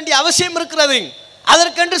ஏற்படுத்த வேண்டிய அவசியம் இருக்கிறது.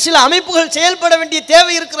 அதற்கென்று சில அமைப்புகள் செயல்பட வேண்டிய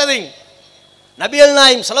தேவை இருக்கிறது. நபிகள்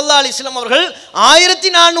நாயகம் ஸல்லல்லாஹு அலைஹி வஸல்லம் அவர்கள்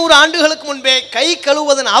 1400 ஆண்டுகளுக்கு முன்பே கை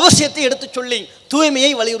கழுவுவதன் அவசியத்தை எடுத்துச் சொல்லி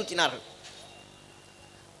தூய்மையை வலியுறுத்தினார்கள்.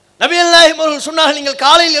 நபிகள் நாயகம் அவர்கள் சொன்னார்கள், நீங்கள்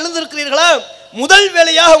காலையில் எழுந்திருக்கிறீர்களா, முதல்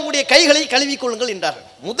வேளையாக உங்களுடைய கைகளை கழுவிக்கொள்ளுங்கள் என்றார்கள்.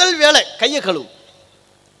 முதல் வேளை கையை கழுவு.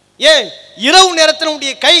 ஏன்? இரவு நேரத்தில்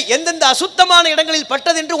உடைய கை எந்தெந்த அசுத்தமான இடங்களில்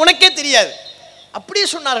பட்டது என்று உனக்கே தெரியாது. அப்படியே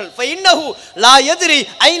சொன்னார்கள். ஃபஇன்னஹு லா யத்ரி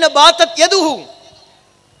ஐன பாத்தத் யதுஹு.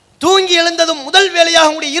 தூங்கி எழுந்ததும் முதல் வேளையாக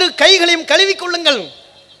உங்களுடைய இரு கைகளையும் கழுவிக்கொள்ளுங்கள்.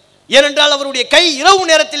 ஏனென்றால் அவருடைய கை இரவு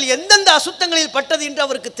நேரத்தில் எந்தெந்த அசுத்தங்களில் பட்டது என்று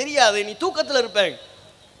அவருக்கு தெரியாது. நீ தூக்கத்தில் இருப்பேன்,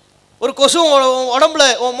 ஒரு கொசு உடம்புல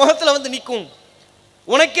முகத்தில் வந்து நிற்கும்,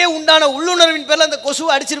 உனக்கே உண்டான உள்ளுணர்வின் பேரில் அந்த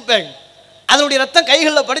கொசுவை அடிச்சிருப்பேன், அதனுடைய ரத்தம்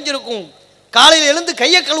கைகளில் படிஞ்சிருக்கும். காலையில் எழுந்து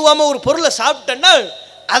கையை கழுவாமல் ஒரு பொருளை சாப்பிட்டேன்னா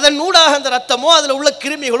அதன் ஊடாக அந்த ரத்தமோ அதில் உள்ள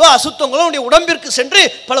கிருமிகளோ அசுத்தங்களோ உடைய உடம்பிற்கு சென்று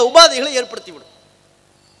பல உபாதைகளை ஏற்படுத்திவிடும்.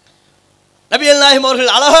 நபிகள் நாயகம்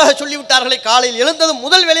அவர்கள் அழகாக சொல்லிவிட்டார்களே, காலையில் எழுந்ததும்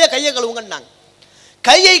முதல் வேலையை கையை கழுவுங்கன்னாங்க.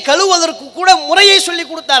 கையை கழுவுவதற்கு கூட முறையை சொல்லி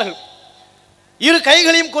கொடுத்தார்கள். இரு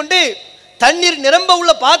கைகளையும் கொண்டு தண்ணீர் நிரம்ப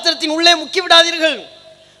உள்ள பாத்திரத்தின் உள்ளே முக்கி விடாதீர்கள்.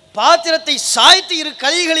 பாத்திரத்தை சாய்த்து இரு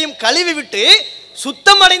கைகளையும் கழுவி விட்டு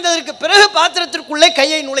சுத்தம் அடைந்ததற்கு பிறகு பாத்திரத்திற்குள்ளே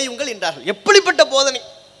கையை நுழையுங்கள் என்றார்கள். எப்படிப்பட்ட போதனை!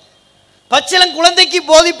 பச்சிளம் குழந்தைக்கு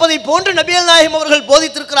போதிப்பதை போன்று நபிகள் நாயகம் அவர்கள்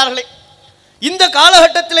போதித்திருக்கிறார்களே. இந்த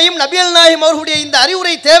காலகட்டத்திலேயும் நபிகள் நாயகம் அவர்களுடைய இந்த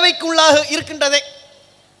அறிவுரை தேவைக்குள்ளாக இருக்கின்றதே.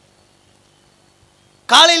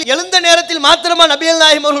 காலையில் எழுந்த நேரத்தில் மாத்திரமா நபிகள்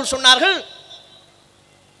நாயகம் அவர்கள் சொன்னார்கள்,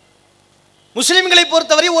 முஸ்லிம்களை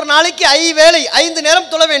பொறுத்தவரை ஒரு நாளைக்கு 5 வேளை 5 நேரம்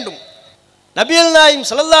தொழ வேண்டும். நபிகள் நாயகம்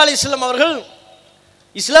ஸல்லல்லாஹு அலைஹி வஸல்லம் அவர்கள்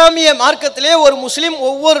இஸ்லாமிய மார்க்கத்திலே ஒரு முஸ்லிம்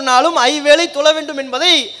ஒவ்வொரு நாளும் 5 வேளை தொழ வேண்டும்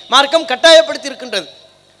என்பதை மார்க்கம் கட்டாயப்படுத்தி இருக்கின்றது.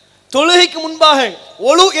 தொழுகைக்கு முன்பாக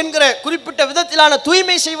ஒழு என்கிற குறிப்பிட்ட விதத்திலான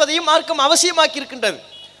தூய்மை செய்வதையும் மார்க்கம் அவசியமாக்கி இருக்கின்றது.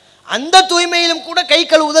 அந்த தூய்மையிலும் கூட கை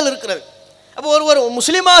கழுவுதல் இருக்கிறது. அப்போ ஒருவர்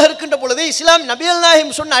முஸ்லீமாக இருக்கின்ற பொழுது, இஸ்லாம் நபிகள்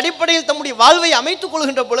நாயகம் சொன்ன அடிப்படையில் தம்முடைய வாழ்வை அமைத்துக்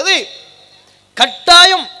கொள்கின்ற பொழுது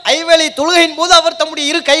கட்டாயம் 5 வேளை தொழுகையின் போது அவர் தம்முடைய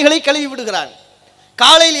இரு கைகளை கழுவி விடுகிறார்.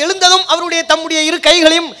 காலையில் எழுந்ததும் அவருடைய தம்முடைய இரு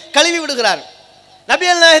கைகளையும் கழுவி விடுகிறார்.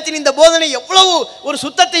 நபிகள் நாயகத்தின் இந்த போதனை எவ்வளவு ஒரு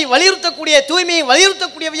சுத்தத்தை வலியுறுத்தக்கூடிய, தூய்மையை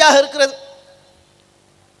வலியுறுத்தக்கூடியவையாக இருக்கிறது.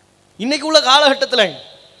 இன்னைக்கு உள்ள காலகட்டத்தில்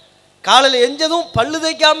காலையில் எஞ்சதும் பல்லு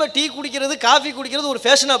தேய்க்காம டீ குடிக்கிறது, காஃபி குடிக்கிறது ஒரு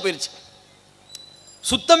ஃபேஷனாக போயிடுச்சு.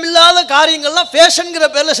 சுத்தமில்லாத காரியங்கள்லாம் ஃபேஷன்கிற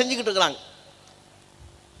பேரில் செஞ்சுக்கிட்டு இருக்கிறாங்க.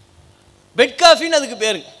 பெட் காஃபின்னு அதுக்கு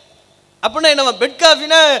பேரு. அப்படின்னா என்ன? பெட்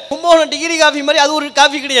காஃபினா கும்போணம் டிகிரி காஃபி மாதிரி அது ஒரு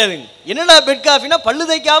காஃபி கிடையாது. என்னடா பெட் காஃபினா பல்லு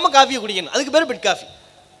தேய்க்காமல் காஃபியை குடிக்கணும், அதுக்கு பேர் பெட் காஃபி.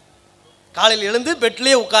 காலையில் எழுந்து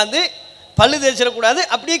பெட்லேயே உட்காந்து பல்லு தேய்ச்சிடக்கூடாது,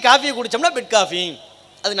 அப்படியே காஃபியை குடித்தோம்னா பெட் காஃபி.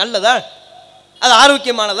 அது நல்லதா? அது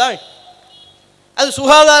ஆரோக்கியமானதா? அது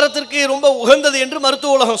சுகாதாரத்திற்கு ரொம்ப உகந்தது என்று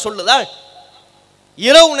மருத்துவ உலகம் சொல்லுதா?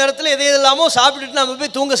 இரவு நேரத்தில் எதை இல்லாமோ சாப்பிட்டுட்டு நம்ம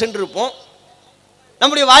போய் தூங்க சென்றிருப்போம்.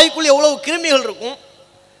 நம்முடைய வாய்க்குள்ளே எவ்வளவு கிருமிகள் இருக்கும்.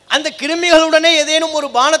 அந்த கிருமிகளுடனே ஏதேனும் ஒரு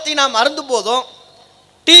பானத்தை நாம் அருந்தும் போதும்,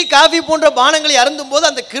 டீ காஃபி போன்ற பானங்களை அருந்தும் போது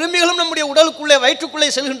அந்த கிருமிகளும் நம்முடைய உடலுக்குள்ளே வயிற்றுக்குள்ளே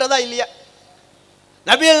செல்கின்றதா இல்லையா?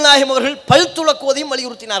 நபிகள் நாயகம் அவர்கள் பல் துலக்குவதையும்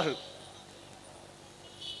வலியுறுத்தினார்கள்.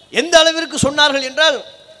 எந்த அளவிற்கு சொன்னார்கள் என்றால்,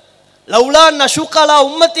 லவ்லா நஷுகலா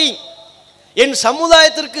உம்மதி, என்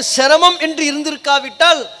சமுதாயத்திற்கு சிரமம் என்று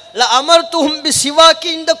இருந்திருக்காவிட்டால் ல அமர்த்துஹும் பி சிவாக்கி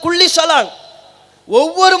இந்த குள்ளி சலான்,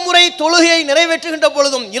 ஒவ்வொரு முறை தொழுகையை நிறைவேற்றுகின்ற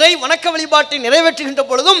பொழுதும் இறை வணக்க வழிபாட்டை நிறைவேற்றுகின்ற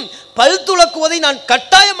பொழுதும் பல் துலக்குவதை நான்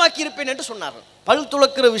கட்டாயமாக்கி இருப்பேன் என்று சொன்னார்கள். பல்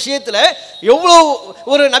துலக்கிற விஷயத்தில் எவ்வளோ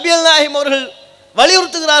ஒரு நபிகள் நாயகம் அவர்கள்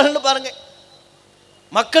வலியுறுத்துகிறார்கள் பாருங்க.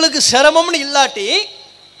 மக்களுக்கு சிரமம்னு இல்லாட்டி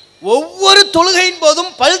ஒவ்வொரு தொழுகையின் போதும்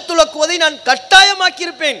பல் துலக்குவதை நான் கட்டாயமாக்கி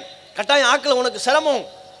இருப்பேன். கட்டாயம் ஆக்கல, உனக்கு சிரமம்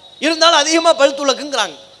இருந்தாலும் அதிகமாக பல்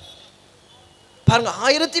துலக்குங்கிறாங்க பாருங்க.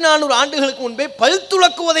 1400 ஆண்டுகளுக்கு முன்பே பல்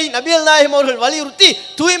துலக்குவதை நபிகள் நாயகம் அவர்கள் வலியுறுத்தி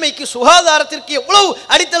தூய்மைக்கு சுகாதாரத்திற்கு எவ்வளவு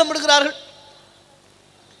அடித்தளம் விடுகிறார்கள்.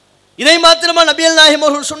 இதை மாத்திரமா நபிகள் நாயகம்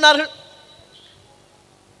அவர்கள் சொன்னார்கள்,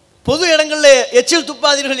 பொது இடங்களில் எச்சில்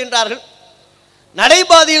துப்பாதீர்கள் என்றார்கள்,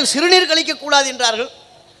 நடைபாதையில் சிறுநீர் கழிக்கக்கூடாது என்றார்கள்,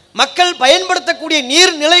 மக்கள் பயன்படுத்தக்கூடிய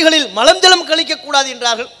நீர்நிலைகளில் மலம் ஜலம் கழிக்கக்கூடாது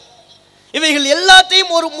என்றார்கள். இவைகள்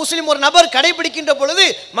எல்லாத்தையும் ஒரு முஸ்லிம் ஒரு நபர் கடைபிடிக்கின்ற பொழுது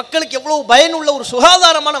மக்களுக்கு எவ்வளவு பயனுள்ள ஒரு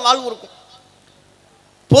சுகாதாரமான வாழ்வு இருக்கும்.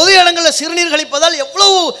 பொது இடங்களில் சிறுநீர் கழிப்பதால்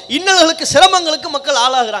எவ்வளவு இன்னல்களுக்கு சிரமங்களுக்கு மக்கள்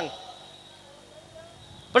ஆளாகிறாங்க.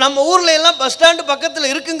 இப்போ நம்ம ஊரில் எல்லாம் பஸ் ஸ்டாண்டு பக்கத்தில்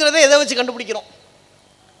இருக்குங்கிறத எதை வச்சு கண்டுபிடிக்கிறோம்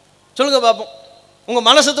சொல்லுங்க பார்ப்போம். உங்கள்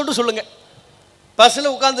மனசை தொட்டு சொல்லுங்கள்.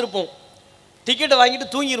 பஸ்ஸில் உட்காந்துருப்போம், டிக்கெட்டை வாங்கிட்டு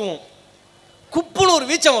தூங்கிடுவோம், குப்புன்னு ஒரு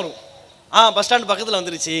வீச்சம் வரும், பஸ் ஸ்டாண்டு பக்கத்தில்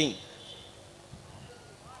வந்துருச்சு.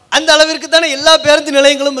 அந்த அளவிற்கு தானே எல்லா பேருந்து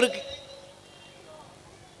நிலையங்களும் இருக்கு.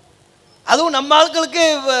 அதுவும் நம்ம ஆட்களுக்கு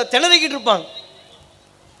திணறிக்கிட்டு இருப்பாங்க.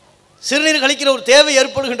 சிறுநீர் கழிக்கிற ஒரு தேவை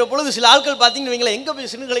ஏற்படுகின்ற பொழுது சில ஆட்கள் பார்த்தீங்கன்னு வைங்களேன், எங்கே போய்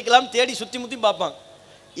சிறுநீர் கழிக்கலாம் தேடி சுற்றி முற்றி பார்ப்பாங்க.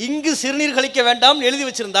 இங்கு சிறுநீர் கழிக்க வேண்டாம்னு எழுதி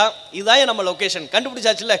வச்சிருந்தா இதுதான் நம்ம லொக்கேஷன்,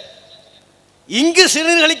 கண்டுபிடிச்சாச்சுல்ல. இங்கு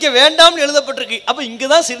சிறுநீர் கழிக்க வேண்டாம்னு எழுதப்பட்டிருக்கு, அப்போ இங்கே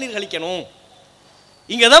தான் சிறுநீர் கழிக்கணும்,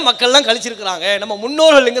 இங்கே தான் மக்கள்லாம் கழிச்சிருக்கிறாங்க, நம்ம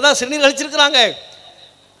முன்னோர்கள் இங்கே தான் சிறுநீர் கழிச்சிருக்கிறாங்க.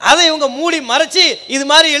 அதை இவங்க மூடி மறைச்சி இது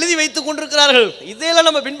மாதிரி எழுதி வைத்து கொண்டிருக்கிறார்கள். இதையெல்லாம்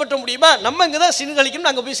நம்ம பின்பற்ற முடியுமா? நம்ம இங்கே தான் சிறுநீர் கழிக்கணும்,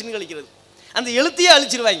 அங்கே போய் சிறுநீர் கழிக்கிறது, அந்த எழுத்தையே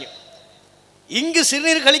அழிச்சிருவாங்க. இங்கு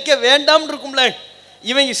சிறுநீர் கழிக்க வேண்டாம் இருக்கும்ல,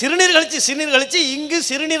 இவங்க சிறுநீர் கழிச்சு இங்கு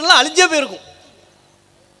சிறுநீர்லாம் அழிஞ்சே போயிருக்கும்.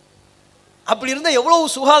 அப்படி இருந்தால் எவ்வளவு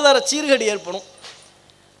சுகாதார சீர்கேடு ஏற்படும்.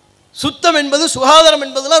 சுத்தம் என்பது சுகாதாரம்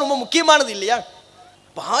என்பதெல்லாம் ரொம்ப முக்கியமானது இல்லையா?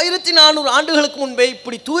 1400 ஆண்டுகளுக்கு முன்பே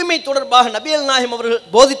இப்படி தூய்மை தொடர்பாக நபிகள் நாயகம் அவர்கள்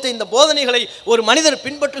போதித்த இந்த போதனைகளை ஒரு மனிதர்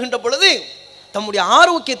பின்பற்றுகின்ற பொழுது தம்முடைய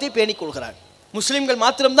ஆரோக்கியத்தை பேணிக் கொள்கிறார். முஸ்லிம்கள்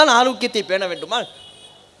மாத்திரம்தான் ஆரோக்கியத்தை பேண வேண்டுமா?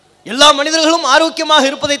 எல்லா மனிதர்களும் ஆரோக்கியமாக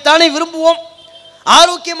இருப்பதைத்தானே விரும்புவோம்.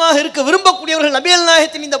 ஆரோக்கியமாக இருக்க விரும்பக்கூடியவர்கள் நபிகள்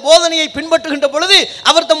நாயகத்தின் இந்த போதனையை பின்பற்றுகின்ற பொழுது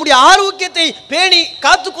அவர் தம்முடைய ஆரோக்கியத்தை பேணி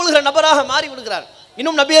காத்துக்கொள்கிற நபராக மாறிவிடுகிறார்.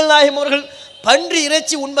 இன்னும் நபிகள் நாயகம் அவர்கள் பன்றி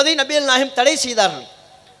இறைச்சி உண்பதை நபிகள் நாயகம் தடை செய்தார்கள்,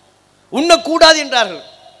 உண்ணக்கூடாது என்றார்கள்.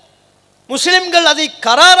 முஸ்லிம்கள் அதை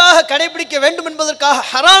கராராக கடைபிடிக்க வேண்டும் என்பதற்காக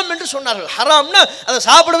ஹராம் என்று சொன்னார்கள். ஹராம்னா அதை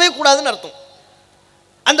சாப்பிடவே கூடாதுன்னு அர்த்தம்.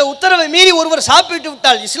 அந்த உத்தரவை மீறி ஒருவர் சாப்பிட்டு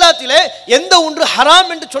விட்டால் இஸ்லாத்திலே எந்த ஒன்று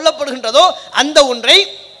ஹராம் என்று சொல்லப்படுகின்றதோ அந்த ஒன்றை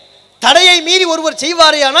தடையை மீறி ஒருவர்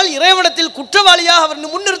செய்வாரேயானால் இறைவனத்தில் குற்றவாளியாக அவர்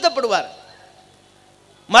முன்னிறுத்தப்படுவார்.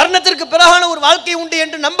 மரணத்திற்கு பிறகான ஒரு வாழ்க்கை உண்டு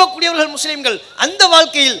என்று நம்பக்கூடியவர்கள் முஸ்லிம்கள். அந்த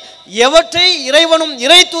வாழ்க்கையில் எவற்றை இறைவனும்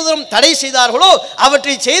இறை தூதரும் தடை செய்தார்களோ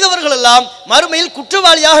அவற்றை செய்தவர்கள் எல்லாம் மறுமையில்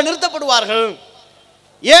குற்றவாளியாக நிறுத்தப்படுவார்கள்.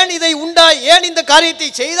 ஏன் இதை உண்டாய், ஏன் இந்த காரியத்தை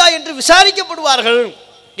செய்தாய் என்று விசாரிக்கப்படுவார்கள்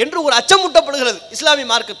என்று ஒரு அச்சமூட்டப்படுகிறது இஸ்லாமிய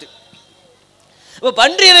மார்க்கத்தில்.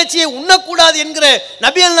 பன்றி இறைச்சியை உண்ணக்கூடாது என்கிற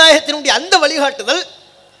நபிகள் நாயகத்தினுடைய அந்த வழிகாட்டுதல்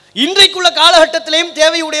இன்றைக்குள்ள காலகட்டத்திலேயும்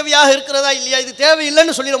தேவையுடையவையாக இருக்கிறதா இல்லையா? இது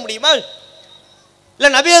தேவையில்லைன்னு சொல்லிட முடியுமா? இல்லை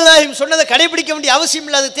நபிகள் நாயகம் சொன்னதை கடைபிடிக்க வேண்டிய அவசியம்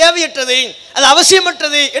இல்லை, அது தேவையற்றது, அது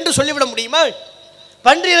அவசியமற்றது என்று சொல்லிவிட முடியுமா?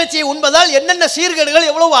 பன்றி இறைச்சியை உண்பதால் என்னென்ன சீர்கேடுகள்,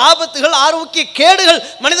 எவ்வளவு ஆபத்துகள், ஆரோக்கிய கேடுகள்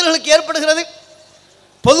மனிதர்களுக்கு ஏற்படுகிறது.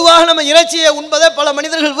 பொதுவாக நம்ம இறைச்சியை உண்பதை பல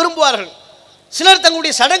மனிதர்கள் விரும்புவார்கள். சிலர்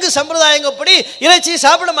தங்களுடைய சடங்கு சம்பிரதாயங்கப்படி இறைச்சியை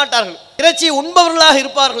சாப்பிட மாட்டார்கள். இறைச்சியை உண்பவர்களாக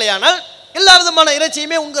இருப்பார்களே ஆனால் எல்லா விதமான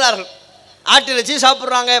இறைச்சியுமே உண்கிறார்கள். ஆட்டு இறைச்சி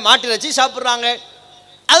சாப்பிட்றாங்க, மாட்டு இறைச்சி சாப்பிட்றாங்க,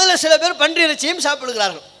 அதில் சில பேர் பன்றி இறைச்சியும்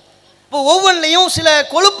சாப்பிடுகிறார்கள். இப்போ ஒவ்வொன்றிலையும் சில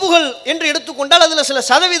கொழுப்புகள் என்று எடுத்துக்கொண்டால் அதில் சில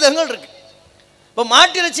சதவீதங்கள் இருக்கு. இப்போ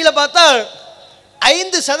மாட்டு இறைச்சியில் பார்த்தா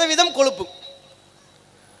 5% கொழுப்பு.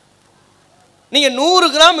 நீங்கள் 100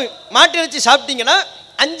 கிராம் மாட்டு இறைச்சி சாப்பிட்டீங்கன்னா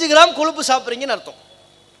 5 கிராம் கொழுப்பு சாப்பிட்றீங்கன்னு அர்த்தம்.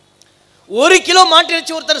 1 கிலோ மாட்டு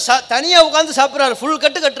இறைச்சி ஒருத்தர் தனியாக உட்காந்து சாப்பிட்றாரு, ஃபுல்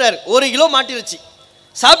கட்டு கட்டுறாரு, 1 கிலோ மாட்டு இறைச்சி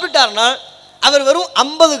சாப்பிட்டாருன்னா அவர் வெறும்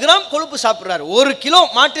 50 கிராம் கொழுப்பு சாப்பிட்றாரு. 1 கிலோ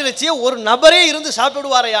மாட்டு இறைச்சியை ஒரு நபரே இருந்து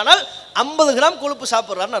சாப்பிடுவாரையானால் 50 கிராம் கொழுப்பு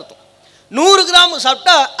சாப்பிட்றாருன்னு அர்த்தம். 100 கிராம்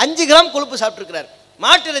சாப்பிட்டா 5 கிராம் கொழுப்பு சாப்பிட்ருக்கிறார்.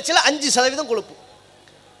 மாட்டு இறைச்சியில் 5% கொழுப்பு,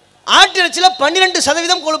 ஆட்டு இறைச்சியில்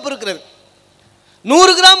 12% கொழுப்பு இருக்கிறது.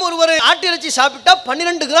 100 கிராம் ஒருவர் ஆட்டிறைச்சி சாப்பிட்டா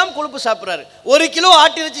 12 கிராம் கொழுப்பு சாப்பிட்றாரு. 1 கிலோ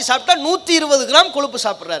ஆட்டிறைச்சி சாப்பிட்டா 120 கிராம் கொழுப்பு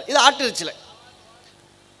சாப்பிட்றாரு. இது ஆட்டிறைச்சியில்.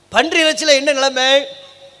 பன்றி இறைச்சியில் என்ன நிலைமை?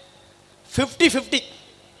 50-50.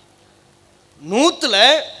 100ல்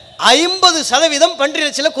 50% பன்றி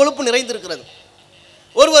இறைச்சியில் கொழுப்பு நிறைந்திருக்கிறது.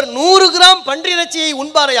 ஒருவர் 100 கிராம் பன்றி இறைச்சியை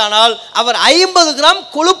உண்பாரையானால் அவர் 50 கிராம்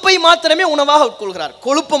கொழுப்பை மாத்திரமே உணவாக உட்கொள்கிறார்.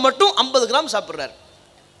 கொழுப்பை மட்டும் 50 கிராம் சாப்பிட்றார்.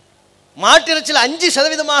 மாட்டிறைச்சியில்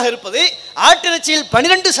 5% இருப்பது, ஆட்டிறைச்சியில்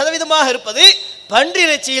 12% இருப்பது, பன்றி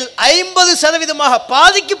இறைச்சியில் 50%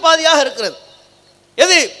 பாதிக்கு பாதியாக இருக்கிறது.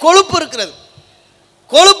 எது? கொழுப்பு இருக்கிறது.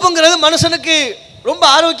 கொழுப்புங்கிறது மனுஷனுக்கு ரொம்ப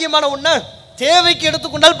ஆரோக்கியமான ஒன்று. தேவைக்கு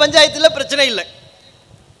எடுத்துக்கொண்டால் பஞ்சாயத்தில் பிரச்சனை இல்லை.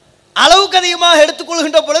 அளவுக்கு அதிகமாக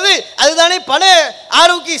எடுத்துக்கொள்கின்ற பொழுது அதுதானே பல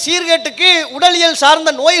ஆரோக்கிய சீர்கேட்டுக்கு, உடலியல்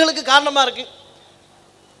சார்ந்த நோய்களுக்கு காரணமாக இருக்கு.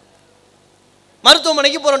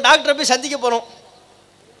 மருத்துவமனைக்கு போகிறோம், டாக்டரை போய் சந்திக்க போகிறோம்.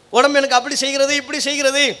 உடம்பு எனக்கு அப்படி செய்கிறது இப்படி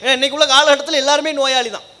செய்கிறது. இன்னைக்குள்ள காலகட்டத்தில் எல்லாருமே நோயாளி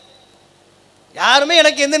தான். யாருமே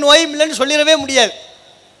எனக்கு எந்த நோயும் இல்லைன்னு சொல்லிடவே முடியாது.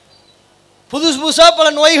 புதுசு புதுசாக பல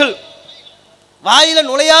நோய்கள், வாயில்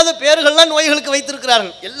நுழையாத பேர்கள்லாம் நோய்களுக்கு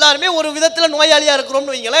வைத்திருக்கிறார்கள். எல்லாருமே ஒரு விதத்தில் நோயாளியாக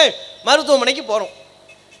இருக்கிறோம்னு வைங்களேன். மருத்துவமனைக்கு போகிறோம்.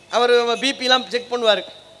 அவர் பிபிலாம் செக் பண்ணுவார்,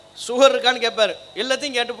 சுகர் இருக்கான்னு கேட்பார்.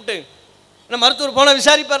 எல்லாத்தையும் கேட்டுவிட்டு என்ன மருத்துவர் போனால்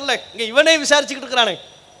விசாரிப்பார்ல, இங்கே இவனே விசாரிச்சுக்கிட்டு இருக்கிறானே.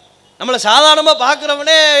 நம்மளை சாதாரணமாக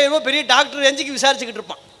பார்க்குறவனே இன்னும் பெரிய டாக்டர் எஞ்சிக்கு விசாரிச்சுக்கிட்டு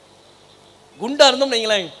இருப்பான். குண்டாக இருந்தோம்னு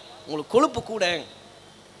வைங்களேன், உங்களுக்கு கொழுப்பு கூட,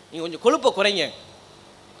 நீங்கள் கொஞ்சம் கொழுப்பை குறைங்க.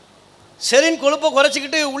 சரின்னு கொழுப்பை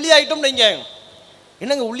குறைச்சிக்கிட்டு உள்ளியாயிட்டோம்னு வைங்க,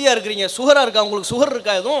 என்னங்க உள்ளியாக இருக்கிறீங்க, சுகராக இருக்கா, உங்களுக்கு சுகர்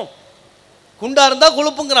இருக்கா எதுவும்? குண்டாக இருந்தால்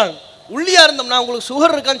கொழுப்புங்கிறான், உள்ளியாக இருந்தோம்னா உங்களுக்கு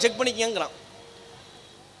சுகர் இருக்கான்னு செக் பண்ணிக்கங்கிறான்.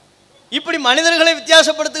 இப்படி மனிதர்களை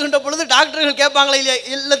வித்தியாசப்படுத்துகின்ற பொழுது டாக்டர்கள் கேட்பாங்களே இல்லையா,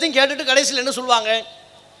 எல்லாத்தையும் கேட்டுட்டு கடைசியில் என்ன சொல்லுவாங்க?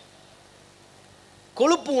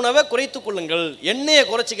 கொழுப்பு உணவை குறைத்துக் கொள்ளுங்கள், எண்ணெயை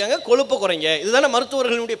குறைச்சிக்கங்க, கொழுப்பை குறைங்க. இதுதானே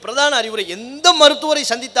மருத்துவர்களுடைய பிரதான அறிவுரை. எந்த மருத்துவரை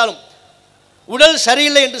சந்தித்தாலும், உடல்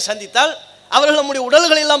சரியில்லை என்று சந்தித்தால் அவர்கள் நம்முடைய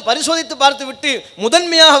உடல்களை எல்லாம் பரிசோதித்து பார்த்து விட்டு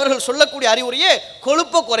முதன்மையாக அவர்கள் சொல்லக்கூடிய அறிவுரையே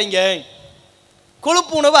கொழுப்பை குறைங்க,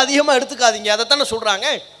 கொழுப்பு உணவு அதிகமாக எடுத்துக்காதீங்க. அதைத்தானே சொல்கிறாங்க.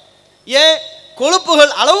 ஏன்?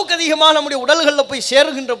 கொழுப்புகள் அளவுக்கு அதிகமாக நம்முடைய உடல்களில் போய்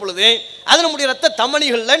சேருகின்ற பொழுது அது நம்முடைய இரத்த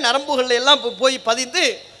தமனிகளில், நரம்புகளில் எல்லாம் போய் பதிந்து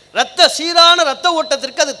சீரான இரத்த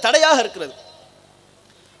ஓட்டத்திற்கு அது தடையாக இருக்கிறது.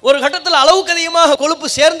 ஒரு கட்டத்தில் அளவுக்கு அதிகமாக கொழுப்பு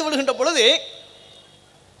சேர்ந்து விடுகின்ற பொழுது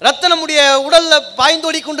ரத்தம் நம்முடைய உடலில்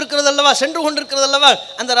பாய்ந்தோடி கொண்டிருக்கிறது அல்லவா, சென்று கொண்டிருக்கிறது அல்லவா,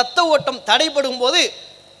 அந்த இரத்த ஓட்டம் தடைப்படும் போது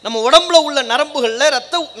நம்ம உடம்புல உள்ள நரம்புகளில்,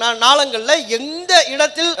 இரத்த நாளங்களில் எந்த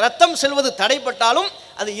இடத்தில் ரத்தம் செல்வது தடைப்பட்டாலும்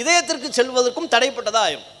அது இதயத்திற்கு செல்வதற்கும் தடைப்பட்டதாக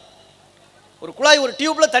ஆயிரும். ஒரு குழாய், ஒரு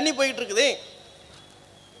டியூப்பில் தண்ணி போயிட்டு இருக்குது,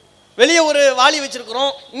 வெளியே ஒரு வாளி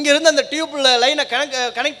வச்சுருக்கிறோம், இங்கேருந்து அந்த டியூப்பில் லைனை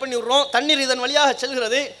கனெக்ட் பண்ணி விடுறோம், தண்ணீர் இதன் வழியாக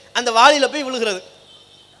செல்கிறது, அந்த வாளியில் போய் விழுகிறது.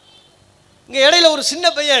 இங்கே இடையில ஒரு சின்ன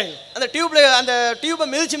பையன் அந்த டியூப்பை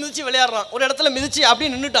மிதிச்சு விளையாடுறான். ஒரு இடத்துல மிதிச்சு அப்படியே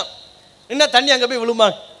நின்றுட்டான். நின்னா தண்ணி அங்கே போய் விழுமா,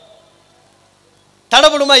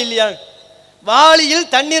 தடைப்படுமா இல்லையா? வாளியில்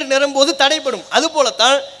தண்ணீர் நிரம்போது தடைப்படும்.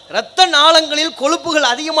 அதுபோலத்தான் இரத்த நாளங்களில்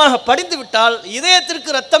கொழுப்புகள் அதிகமாக படிந்து விட்டால் இதயத்திற்கு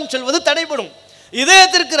ரத்தம் செல்வது தடைப்படும்.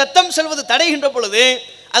 இதயத்திற்கு ரத்தம் செல்வது தடைகின்ற பொழுது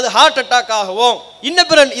அது ஹார்ட் அட்டாக்காகவோ இன்ன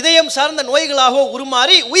பிற இதயம் சார்ந்த நோய்களாகவோ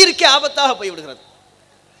உருமாறி உயிருக்கே ஆபத்தாக போய்விடுகிறது.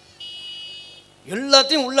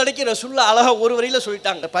 எல்லாத்தையும் உள்ளடக்கி ரசூலுல்லாஹ் அழகா ஒரு வரியில்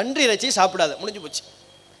சொல்லிட்டாங்க, பன்றி இறைச்சியை சாப்பிடாத, முடிஞ்சு போச்சு.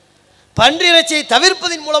 பன்றி இறைச்சியை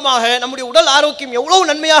தவிர்ப்பதன் மூலமாக நம்முடைய உடல் ஆரோக்கியம் எவ்வளவு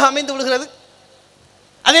நன்மையாக அமைந்து விடுகிறது.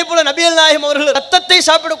 அதே போல நபிகள் நாயகம் அவர்கள் ரத்தத்தை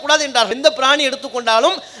சாப்பிடக்கூடாது என்றார்கள். எந்த பிராணி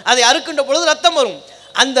எடுத்துக்கொண்டாலும் அதை அறுக்கின்ற பொழுது ரத்தம் வரும்.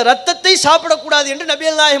 அந்த ரத்தத்தை சாப்பிடக்கூடாது என்று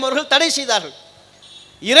நபிகள் நாயகம் அவர்கள் தடை செய்தார்கள்.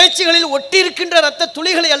 இறைச்சிகளில் ஒட்டி இருக்கின்ற ரத்த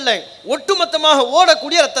துளிகளை அல்ல, ஒட்டுமொத்தமாக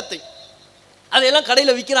ஓடக்கூடிய ரத்தத்தை. அதையெல்லாம்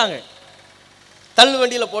கடையில் விற்கிறாங்க. தள்ளு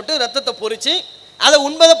வண்டியில் போட்டு ரத்தத்தை பொறிச்சு அதை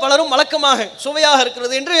உண்பதை பலரும் வழக்கமாக, சுவையாக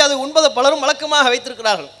இருக்கிறது என்று அதை உண்பதை பலரும் வழக்கமாக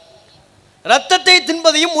வைத்திருக்கிறார்கள். ரத்தத்தை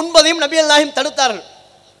தின்பதையும் உண்பதையும் நபிகள் நாயகம் தடுத்தார்கள்.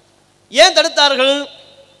 ஏன் தடுத்தார்கள்?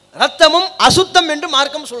 ரத்தமும் அசுத்தம் என்று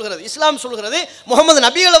மார்க்கம் சொல்கிறது, இஸ்லாம் சொல்கிறது. முகமது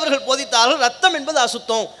நபிகள் அவர்கள் போதித்தார்கள், ரத்தம் என்பது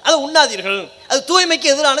அசுத்தம், அதை உண்ணாதீர்கள், அது தூய்மைக்கு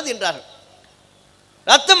எதிரானது என்றார்கள்.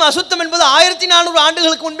 ரத்தம் அசுத்தம் என்பது 1400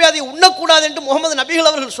 ஆண்டுகளுக்கு முன்பே அதை உண்ணக்கூடாது என்று முகமது நபிகள்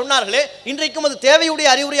அவர்கள் சொன்னார்களே, இன்றைக்கும் அது தேவையுடைய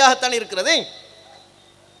அறிவுரையாகத்தான் இருக்கிறது.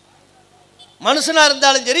 மனுஷனாக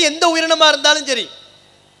இருந்தாலும் சரி, எந்த உயிரினமாக இருந்தாலும் சரி,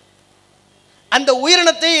 அந்த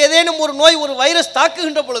உயிரினத்தை ஏதேனும் ஒரு நோய், ஒரு வைரஸ்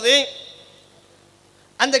தாக்குகின்ற பொழுது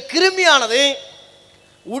அந்த கிருமியானது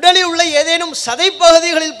உடலில் உள்ள ஏதேனும்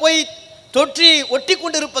சதைப்பகுதிகளில் போய் தொற்றி ஒட்டி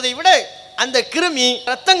கொண்டிருப்பதை விட அந்த கிருமி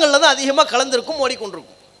ரத்தங்களில் தான் அதிகமாக கலந்திருக்கும்,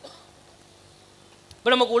 ஓடிக்கொண்டிருக்கும்.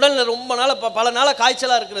 இப்போ நமக்கு உடலில் ரொம்ப நாள் பல நாளாக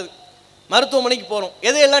காய்ச்சலாக இருக்கிறது, மருத்துவமனைக்கு போகிறோம்,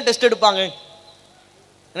 எதையெல்லாம் டெஸ்ட் எடுப்பாங்க?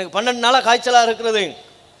 எனக்கு 12 நாளாக காய்ச்சலாக இருக்கிறது,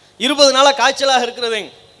 20 நாளாக காய்ச்சலாக இருக்கிறது.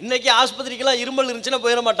 இன்றைக்கி ஆஸ்பத்திரிக்கெல்லாம் இருமல் இருந்துச்சுன்னா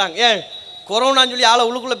போயிட மாட்டாங்க. ஏன்? கொரோனான்னு சொல்லி ஆளை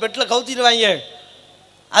உள்ளுக்குள்ளே பெட்டில் கவுத்திடுவாங்க.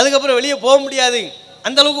 அதுக்கப்புறம் வெளியே போக முடியாது,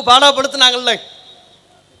 அந்த அளவுக்கு பாடாப்படுத்தினாங்கல்ல.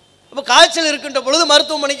 அப்போ காய்ச்சல் இருக்கின்ற பொழுது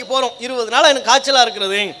மருத்துவமனைக்கு போகிறோம், 20 நாள் எனக்கு காய்ச்சலாக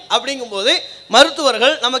இருக்கிறது அப்படிங்கும்போது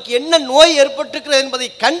மருத்துவர்கள் நமக்கு என்ன நோய் ஏற்பட்டிருக்கிறது என்பதை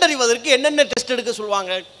கண்டறிவதற்கு என்னென்ன டெஸ்ட் எடுக்க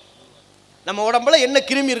சொல்லுவாங்க, நம்ம உடம்புல என்ன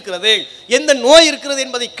கிருமி இருக்கிறது, எந்த நோய் இருக்கிறது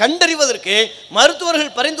என்பதை கண்டறிவதற்கு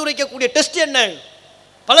மருத்துவர்கள் பரிந்துரைக்கக்கூடிய டெஸ்ட் என்ன?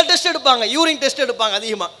 பல டெஸ்ட் எடுப்பாங்க. யூரின் டெஸ்ட் எடுப்பாங்க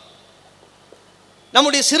அதிகமாக.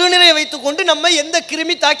 நம்முடைய சிறுநீரை வைத்துக்கொண்டு நம்ம எந்த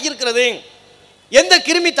கிருமி தாக்கி இருக்கிறது, எந்த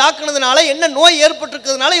கிருமி தாக்குனதுனால என்ன நோய்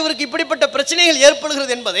ஏற்பட்டிருக்கிறதுனால இவருக்கு இப்படிப்பட்ட பிரச்சனைகள்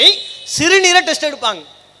ஏற்படுகிறது என்பதை சிறுநீரை டெஸ்ட் எடுப்பாங்க.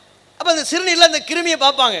 அப்போ அந்த சிறுநீரில் அந்த கிருமியை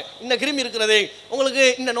பார்ப்பாங்க. இந்த கிருமி இருக்கிறது, உங்களுக்கு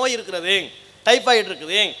இந்த நோய் இருக்கிறது, டைஃபாய்டு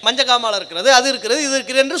இருக்குது, மஞ்சக்காமாலை இருக்கிறது, அது இருக்கிறது, இது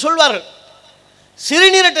இருக்கிறது என்று சொல்வார்கள்.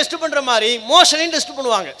 சிறுநீரை டெஸ்ட் பண்ணுற மாதிரி மோஷனையும் டெஸ்ட்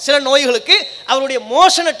பண்ணுவாங்க. சில நோய்களுக்கு அவருடைய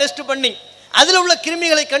மோஷனை டெஸ்ட் பண்ணி அதில் உள்ள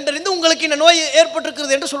கிருமிகளை கண்டறிந்து உங்களுக்கு இந்த நோய்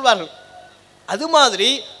ஏற்பட்டிருக்கிறது என்று சொல்வார்கள். அது மாதிரி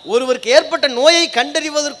ஒருவருக்கு ஏற்பட்ட நோயை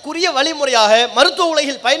கண்டறிவதற்குரிய வழிமுறையாக மருத்துவ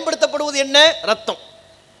உலகில் பயன்படுத்தப்படுவது என்ன? ரத்தம்.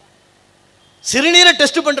 சிறுநீரை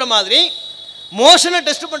டெஸ்ட் பண்ணுற மாதிரி, மோஷனை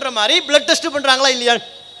டெஸ்ட் பண்ணுற மாதிரி பிளட் டெஸ்ட் பண்ணுறாங்களா இல்லையா?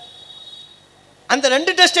 அந்த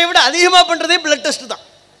 2 டெஸ்ட்டை விட அதிகமாக பண்ணுறதே பிளட் டெஸ்ட் தான்.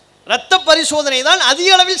 இரத்த பரிசோதனை தான் அதிக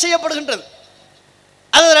அளவில் செய்யப்படுகின்றது.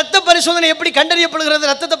 அது இரத்த பரிசோதனை எப்படி கண்டறியப்படுகிறது?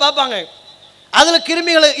 ரத்தத்தை பார்ப்பாங்க, அதில்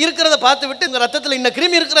கிருமிகள் இருக்கிறத பார்த்து விட்டு இந்த ரத்தத்தில் இந்த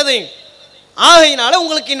கிருமி இருக்கிறது, ஆகையினால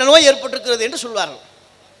உங்களுக்கு இந்த நோய் ஏற்பட்டிருக்கிறது என்று சொல்வார்கள்.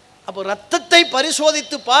 அப்போ ரத்தத்தை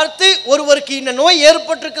பரிசோதித்து பார்த்து ஒருவருக்கு இந்த நோய்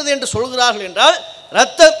ஏற்பட்டிருக்கிறது என்று சொல்கிறார்கள் என்றால்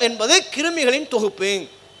ரத்தம் என்பது கிருமிகளின் தொகுப்பு.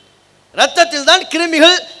 ரத்தத்தில் தான்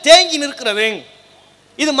கிருமிகள் தேங்கி நிற்கிறது.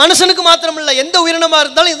 இது மனுஷனுக்கு மாத்திரமல்ல, எந்த உயிரினமாக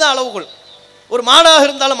இருந்தாலும் இதுதான் அளவுகோல். ஒரு மாடாக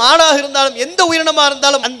இருந்தாலும் ஆடாக இருந்தாலும் எந்த உயிரினமாக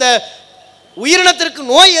இருந்தாலும் அந்த உயிரினத்திற்கு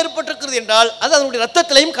நோய் ஏற்பட்டிருக்கிறது என்றால் அது அதனுடைய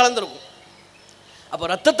ரத்தத்திலையும் கலந்திருக்கும். அப்போ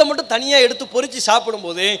ரத்தத்தை மட்டும் தனியாக எடுத்து பொறிச்சு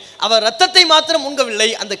சாப்பிடும்போது அவர் ரத்தத்தை மாத்திரம் உண்கவில்லை,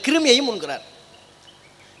 அந்த கிருமியையும் உண்கிறார்.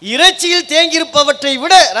 இறைச்சியில் தேங்கியிருப்பவற்றை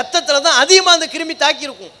விட ரத்தத்தில் தான் அதிகமாக அந்த கிருமி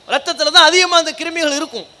தாக்கியிருக்கும், ரத்தத்தில் தான் அதிகமாக அந்த கிருமிகள்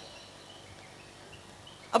இருக்கும்.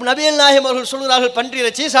 அப்போ நபிகள் நாயகம் அவர்கள் சொல்கிறார்கள், பன்றி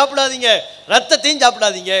இறைச்சியை சாப்பிடாதீங்க, ரத்தத்தையும்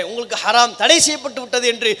சாப்பிடாதீங்க, உங்களுக்கு ஹராம், தடை செய்யப்பட்டு விட்டது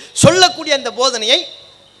என்று சொல்லக்கூடிய அந்த போதனையை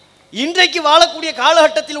இன்றைக்கு வாழக்கூடிய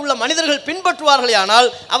காலகட்டத்தில் உள்ள மனிதர்கள் பின்பற்றுவார்களே ஆனால்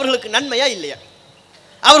அவர்களுக்கு நன்மையா இல்லையா?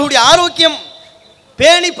 அவர்களுடைய ஆரோக்கியம்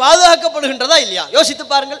பேணி பாதுகாக்கப்படுகின்றதா இல்லையா? யோசித்து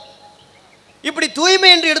பாருங்கள். இப்படி தூய்மை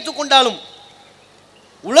என்று எடுத்துக்கொண்டாலும்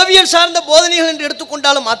உளவியல் சார்ந்த போதனைகள் என்று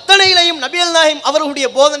எடுத்துக்கொண்டாலும் அத்தனையிலையும் நபிகள் நாயகம் அவர்களுடைய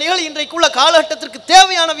போதனைகள் இன்றைக்குள்ள காலகட்டத்திற்கு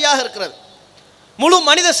தேவையானவையாக இருக்கிறது. முழு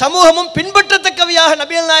மனித சமூகமும் பின்பற்றத்தக்கவையாக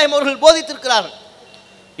நபிகள் நாயகம் அவர்கள் போதித்திருக்கிறார்கள்.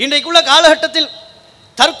 இன்றைக்குள்ள காலகட்டத்தில்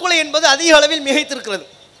தற்கொலை என்பது அதிக அளவில் மிகைத்திருக்கிறது.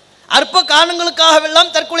 அற்ப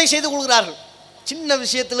காரணங்களுக்காகவெல்லாம் தற்கொலை செய்து கொள்கிறார்கள். சின்ன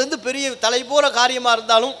விஷயத்திலிருந்து பெரிய தலை போற காரியமாக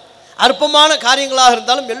இருந்தாலும் அற்பமான காரியங்களாக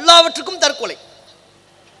இருந்தாலும் எல்லாவற்றுக்கும் தற்கொலை.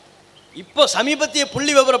 இப்போ சமீபத்திய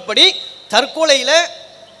புள்ளி விவரப்படி தற்கொலையில்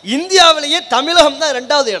இந்தியாவிலேயே தமிழகம் தான்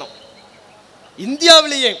 2வது இடம்.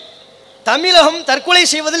 இந்தியாவிலேயே தமிழகம் தற்கொலை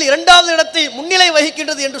செய்வதில் 2வது இடத்தை முன்னிலை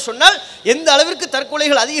வகிக்கின்றது என்று சொன்னால் எந்த அளவிற்கு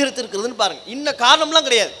தற்கொலைகள் அதிகரித்திருக்கிறதுன்னு பாருங்க. இன்ன காரணம்லாம்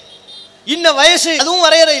கிடையாது, இன்ன வயசு அதுவும்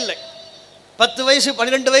வரையறை இல்லை. 10 வயசு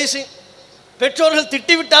 12 வயசு பெற்றோர்கள்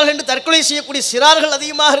திட்டிவிட்டார்கள் என்று தற்கொலை செய்யக்கூடிய சிறார்கள்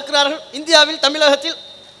அதிகமாக இருக்கிறார்கள் இந்தியாவில். தமிழகத்தில்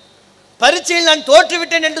பரீட்சையில் நான்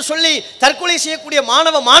தோற்றுவிட்டேன் என்று சொல்லி தற்கொலை செய்யக்கூடிய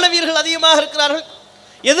மாணவ மாணவியர்கள் அதிகமாக இருக்கிறார்கள்.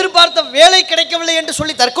 எதிர்பார்த்த வேலை கிடைக்கவில்லை என்று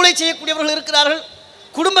சொல்லி தற்கொலை செய்யக்கூடியவர்கள் இருக்கிறார்கள்.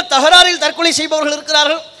 குடும்ப தகராறில் தற்கொலை செய்பவர்கள்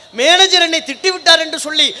இருக்கிறார்கள். மேனேஜர் என்னை திட்டிவிட்டார் என்று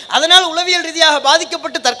சொல்லி அதனால் உளவியல் ரீதியாக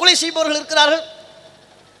பாதிக்கப்பட்டு தற்கொலை செய்பவர்கள் இருக்கிறார்கள்.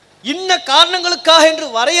 இன்ன காரணங்களுக்காக என்று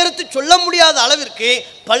வரையறுத்து சொல்ல முடியாத அளவிற்கு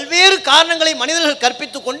பல்வேறு காரணங்களை மனிதர்கள்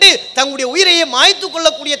கற்பித்துக் கொண்டு தங்களுடைய உயிரையை மாய்த்து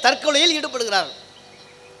கொள்ளக்கூடிய தற்கொலையில் ஈடுபடுகிறார்கள்.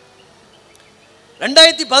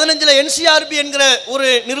 2015 NCRB என்கிற ஒரு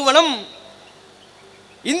நிறுவனம்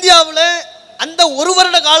இந்தியாவில் அந்த ஒரு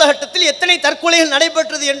வருட காலகட்டத்தில் எத்தனை தற்கொலைகள்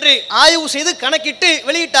நடைபெற்றது என்று ஆய்வு செய்து கணக்கிட்டு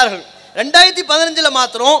வெளியிட்டார்கள். 2015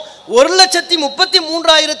 மாத்திரம்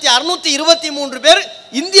 1,33,623 பேர்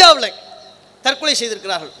இந்தியாவில் தற்கொலை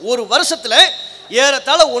செய்திருக்கிறார்கள். ஒரு வருஷத்தில்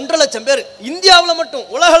ஏறத்தாழ 1.5 லட்சம் பேர் இந்தியாவில் மட்டும்,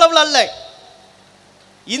 உலக அளவில் அல்ல,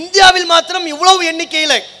 இந்தியாவில் மாத்திரம் இவ்வளவு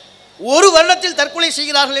எண்ணிக்கையில் ஒரு வருடத்தில் தற்கொலை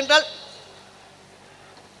செய்கிறார்கள் என்றால்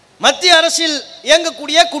மத்திய அரசில்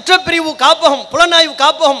இயங்கக்கூடிய குற்றப்பிரிவு காப்பகம், புலனாய்வு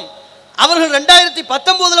காப்பகம் அவர்கள்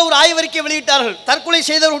 2019 ஒரு ஆய்வறிக்கை வெளியிட்டார்கள். தற்கொலை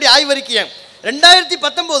செய்தவர்களுடைய ஆய்வறிக்கையை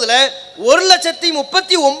 2019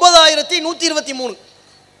 1,39,123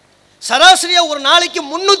 சராசரியா ஒரு நாளைக்கு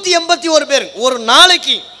 381 பேர், ஒரு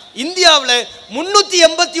நாளைக்கு இந்தியாவில்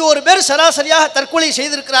 381 பேர் சராசரியாக தற்கொலை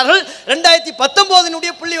செய்திருக்கிறார்கள்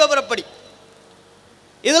 2019 புள்ளி விவரப்படி.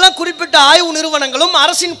 இதெல்லாம் குறிப்பிட்ட ஆய்வு நிறுவனங்களும்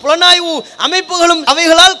அரசின் புலனாய்வு அமைப்புகளும்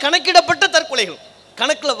அவைகளால் கணக்கிடப்பட்ட தற்கொலைகள்.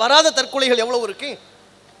 கணக்கில் வராத தற்கொலைகள் எவ்வளவு இருக்கு?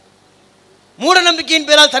 மூட நம்பிக்கையின்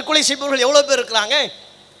பேரால் தற்கொலை செய்பவர்கள் எவ்வளவு பேர் இருக்கிறாங்க?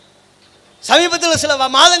 சமீபத்தில் சில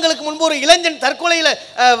மாதங்களுக்கு முன்பு ஒரு இளைஞன் தற்கொலையில்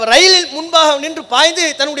ரயிலில் முன்பாக நின்று பாய்ந்து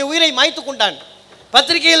தன்னுடைய உயிரை மாய்த்து கொண்டான்.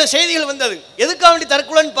 பத்திரிகையில் செய்திகள் வந்தது. எதுக்காக வேண்டி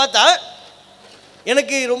தற்கொலைன்னு பார்த்தா,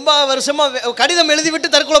 எனக்கு ரொம்ப வருஷமாக கடிதம் எழுதிவிட்டு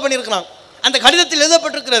தற்கொலை பண்ணியிருக்கிறான். அந்த கடிதத்தில்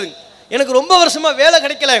எழுதப்பட்டிருக்கிறது, எனக்கு ரொம்ப வருஷமாக வேலை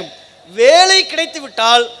கிடைக்கல, வேலை கிடைத்து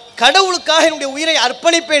விட்டால் கடவுளுக்காக என்னுடைய உயிரை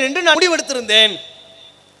அர்ப்பணிப்பேன் என்று நான் முடிவெடுத்திருந்தேன்.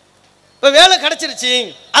 இப்போ வேலை கிடைச்சிருச்சு,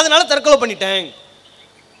 அதனால தற்கொலை பண்ணிட்டேன்.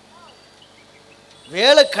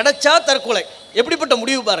 வேலை கிடைச்சா தற்கொலை, எப்படிப்பட்ட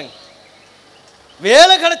முடிவு பாருங்க.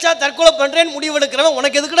 வேலை கிடைச்சா தற்கொலை பண்ணுறேன்னு முடிவெடுக்கிறவன்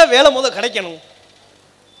உனக்கு எதுக்குடா வேலை முதல் கிடைக்கணும்?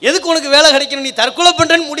 எதுக்கு உனக்கு வேலை கிடைக்கணும்? நீ தற்கொலை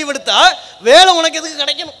பண்ணுறேன்னு முடிவெடுத்தா வேலை உனக்கு எதுக்கு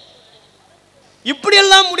கிடைக்கணும்?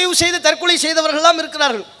 இப்படியெல்லாம் முடிவு செய்து தற்கொலை செய்தவர்கள்லாம்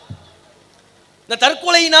இருக்கிறார்கள். இந்த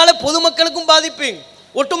தற்கொலையினால பொதுமக்களுக்கும் பாதிப்பு,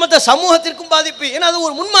 ஒட்டுமொத்த சமூகத்திற்கும் பாதிப்பு. ஏன்னா அது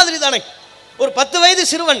ஒரு முன்மாதிரி தானே. ஒரு 10 வயது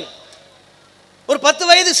சிறுவன், ஒரு 10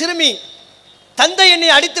 வயது சிறுமி தந்தை என்னை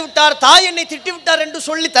அடித்து விட்டார், தாய் என்னை திட்டி விட்டார் என்று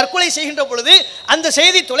சொல்லி தற்கொலை செய்கின்ற பொழுது, அந்த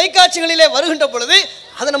செய்தி தொலைக்காட்சிகளிலே வருகின்ற பொழுது,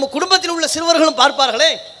 அதை நம்ம குடும்பத்தில் உள்ள சிறுவர்களும்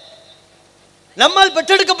பார்ப்பார்களே. நம்மால்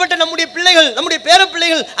பெற்றெடுக்கப்பட்ட நம்முடைய பிள்ளைகள், நம்முடைய பேர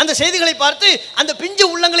பிள்ளைகள் அந்த செய்திகளை பார்த்து அந்த பிஞ்சு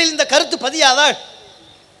உள்ளங்களில் இந்த கருத்து பதியாதா?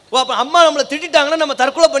 ஓ, அப்போ அம்மா நம்மளை திட்டாங்கன்னா நம்ம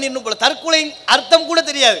தற்கொலை பண்ணிடணும் போல. தற்கொலையின் அர்த்தம் கூட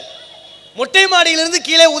தெரியாது. மொட்டை மாடியிலிருந்து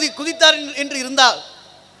கீழே குதித்தார் என்று இருந்தால்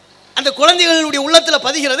அந்த குழந்தைகளுடைய உள்ளத்தில்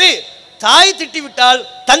பதிகிறது, தாய் திட்டிவிட்டால்,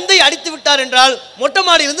 தந்தை அடித்து விட்டார் என்றால் மொட்டை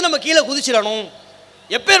மாடியிலிருந்து நம்ம கீழே குதிச்சிடணும்.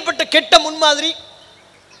 எப்பேற்பட்ட கெட்ட முன்மாதிரி!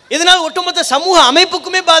 இதனால் ஒட்டுமொத்த சமூக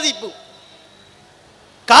அமைப்புக்குமே பாதிப்பு.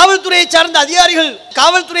 காவல்துறையை சார்ந்த அதிகாரிகள்,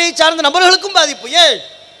 காவல்துறையை சார்ந்த நபர்களுக்கும் பாதிப்பு. ஏன்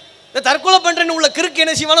இந்த தற்கொலை பண்ணுறேன்னு உள்ள கிறுக்கு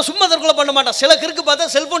என்ன செய்வானா? சும்மா தற்கொலை பண்ண மாட்டான். சில கிறுக்கு பார்த்தா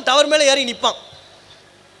செல்ஃபோன் டவர் மேலே ஏறி நிற்பான்,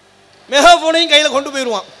 மெகாஃபோனையும் கையில் கொண்டு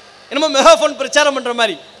போயிடுவான். என்னமோ மெகாஃபோன் பிரச்சாரம் பண்ணுற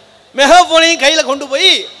மாதிரி மெகாஃபோனையும் கையில் கொண்டு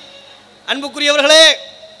போய், அன்புக்குரியவர்களே,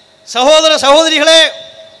 சகோதர சகோதரிகளே,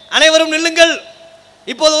 அனைவரும் நில்லுங்கள்,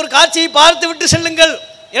 இப்போது ஒரு காட்சியை பார்த்து விட்டு செல்லுங்கள்.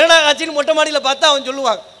 என்னடா காட்சின்னு மொட்டை மாடியில் பார்த்தா அவன்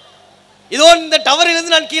சொல்லுவான், இதோ இந்த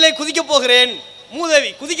டவரிலிருந்து நான் கீழே குதிக்க போகிறேன். மூதேவி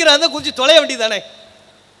குதிக்கிறாங்க, குதிச்சு தொலைய வேண்டியதானே.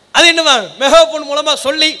 அது என்னவா? மெகாஃபோன் மூலமாக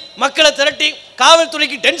சொல்லி மக்களை திரட்டி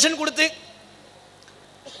காவல்துறைக்கு டென்ஷன் கொடுத்து,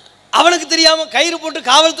 அவனுக்கு தெரியாமல் கயிறு போட்டு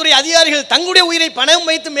காவல்துறை அதிகாரிகள் தங்களுடைய உயிரை பணம்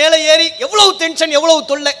வைத்து மேலே ஏறி, எவ்வளவு டென்ஷன், எவ்வளவு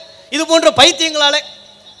தொல்லை! இது போன்ற பைத்தியங்களால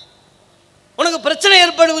உனக்கு பிரச்சனை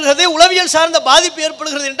ஏற்படுகிறது, உளவியல் சார்ந்த பாதிப்பு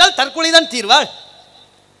ஏற்படுகிறது என்றால் தற்கொலை தான் தீர்வா?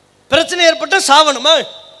 பிரச்சனை ஏற்பட்டால் சாவணுமா?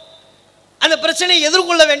 அந்த பிரச்சனையை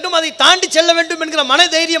எதிர்கொள்ள வேண்டும், அதை தாண்டி செல்ல வேண்டும் என்கிற மன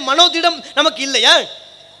தைரியம், மனோதிடம் நமக்கு இல்லையா?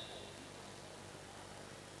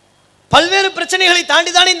 பல்வேறு பிரச்சனைகளை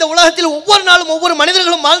தாண்டிதானே இந்த உலகத்தில் ஒவ்வொரு நாளும் ஒவ்வொரு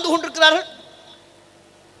மனிதர்களும் வாழ்ந்து கொண்டிருக்கிறார்கள்.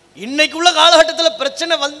 இன்னைக்கு உள்ள காலகட்டத்தில்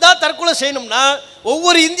பிரச்சனை வந்தால் தற்கொலை செய்யணும்னா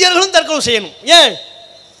ஒவ்வொரு இந்தியர்களும் தற்கொலை செய்யணும். ஏன்?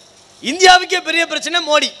 இந்தியாவுக்கே பெரிய பிரச்சனை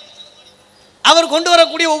மோடி. அவர் கொண்டு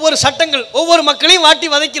வரக்கூடிய ஒவ்வொரு சட்டங்கள் ஒவ்வொரு மக்களையும் வாட்டி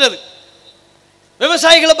வதைக்கிறது.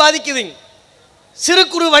 விவசாயிகளை பாதிக்குது, சிறு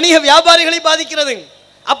குறு வணிக வியாபாரிகளை பாதிக்கிறது,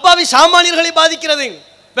 அப்பாவி சாமானியர்களை பாதிக்கிறது.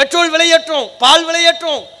 பெட்ரோல் விலையேற்றம், பால்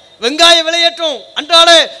விலையேற்றம், வெங்காய விலையேற்றம், அன்றாட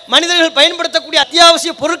மனிதர்கள் பயன்படுத்தக்கூடிய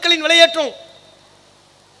அத்தியாவசிய பொருட்களின் விலையேற்றம்.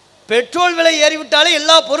 பெட்ரோல் விலை ஏறிவிட்டாலே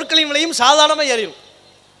எல்லா பொருட்களின் விலையும் சாதாரணமாக ஏறிடும்.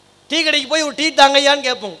 டீ கடைக்கு போய் ஒரு டீ தாங்கையான்னு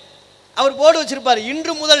கேட்போம், அவர் போர்டு வச்சிருப்பார்,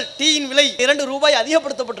 இன்று முதல் டீயின் விலை 2 ரூபாய்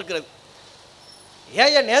அதிகப்படுத்தப்பட்டிருக்கிறது.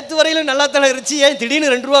 ஏன் நேற்று வரையிலும் நல்லா தானே இருந்துச்சு, ஏன்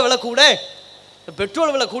திடீர்னு 2 ரூபா விலை கூட?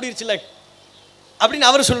 பெட்ரோல் விலை கூடிருச்சுல அப்படின்னு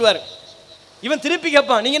அவர் சொல்லுவார். இவன் திருப்பி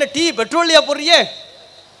கேட்பான், நீங்கள் என்ன டீ பெட்ரோல்லையா போடுறிய,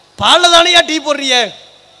 பாலில் தானேயா டீ போடுறிய?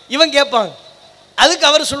 இவன் கேட்பான். அதுக்கு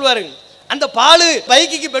அவர் சொல்லுவார், அந்த பால்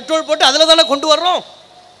பைக்குக்கு பெட்ரோல் போட்டு அதில் தானே கொண்டு வர்றோம்,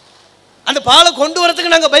 அந்த பாலை கொண்டு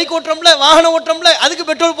வரதுக்கு நாங்கள் பைக் ஓட்டுறோம்ல, வாகனம் ஓட்டுறோம்ல, அதுக்கு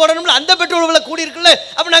பெட்ரோல் போடணும்ல, அந்த பெட்ரோல் விலை கூடி இருக்குல்ல,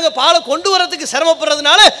 அப்போ நாங்கள் பாலை கொண்டு வரதுக்கு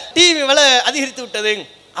சிரமப்படுறதுனால டீ விலை அதிகரித்து விட்டது.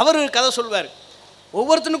 அவர் கதை சொல்வார்.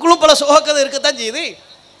 ஒவ்வொருத்தனுக்குள்ளும் பல சோக கதை இருக்கத்தான் செய்யுது,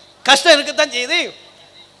 கஷ்டம் இருக்கத்தான் செய்யுது.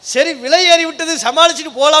 சரி, விலை ஏறி விட்டது,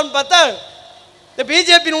 சமாளிச்சுட்டு போகலான்னு பார்த்தா இந்த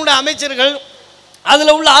பிஜேபியினுடைய அமைச்சர்கள்,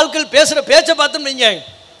 அதில் உள்ள ஆட்கள் பேசுகிற பேச்சை பார்த்தோம் வைங்க,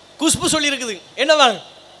 குஷ்பு சொல்லியிருக்குது. என்னவா,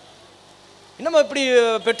 என்னம்மா இப்படி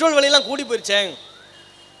பெட்ரோல் விலையெல்லாம் கூடி போயிடுச்சேன்,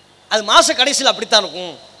 அது மாத கடைசியில் அப்படித்தான்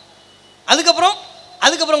இருக்கும், அதுக்கப்புறம்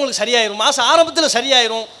உங்களுக்கு சரியாயிரும், மாதம் ஆரம்பத்தில்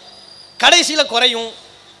சரியாயிரும், கடைசியில் குறையும்.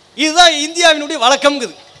 இதுதான் இந்தியாவினுடைய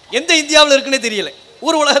வழக்கம்ங்குது. எந்த இந்தியாவில் இருக்குன்னே தெரியல.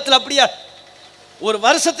 ஊர் உலகத்தில் அப்படியா? ஒரு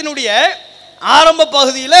வருஷத்தினுடைய ஆரம்ப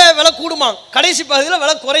பகுதியில் விலை கூடுமா, கடைசி பகுதியில்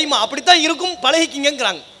விலை குறையுமா, அப்படித்தான் இருக்கும்,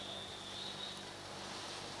 பழகிக்கிங்கிறாங்க.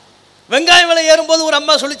 வெங்காயம் விலை ஏறும்போது ஒரு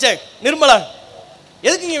அம்மா சொல்லிச்சேன், நிர்மலா,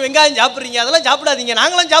 எதுக்கு நீங்கள் வெங்காயம் சாப்பிட்றீங்க, அதெல்லாம் சாப்பிடாதீங்க,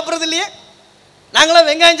 நாங்களாம் சாப்பிட்றது இல்லையே, நாங்களாம்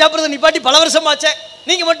வெங்காயம் சாப்பிட்றது நிப்பாட்டி பல வருஷமாச்சே,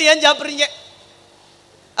 நீங்கள் மட்டும் ஏன் சாப்பிட்றீங்க?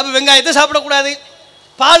 அப்போ வெங்காயத்தை சாப்பிடக்கூடாது,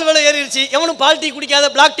 பால் விலை ஏறிடுச்சு, எவனும் பால் டீ குடிக்காத,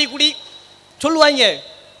 பிளாக் டீ குடி சொல்லுவாங்க.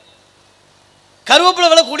 கருவேப்பிலை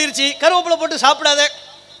விலை கூடிருச்சு, கருவேப்பிலை போட்டு சாப்பிடாத,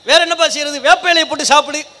 வேற என்னப்பா செய்யறது, வேப்ப இலையை போட்டு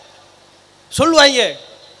சாப்பிடு சொல்லுவாங்க.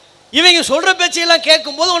 இவங்க சொல்ற பேச்சையெல்லாம்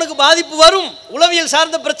கேட்கும்போது உனக்கு பாதிப்பு வரும், உளவியல்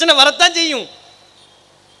சார்ந்த பிரச்சனை வரத்தான் செய்யும்.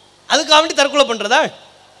 அதுக்காக வேண்டி தற்கொலை பண்றதா?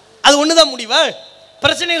 அது ஒண்ணுதான் முடிவா?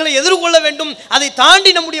 பிரச்சனைகளை எதிர்கொள்ள வேண்டும், அதை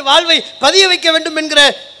தாண்டி நம்முடைய வாழ்வை பதிய வைக்க வேண்டும் என்கிற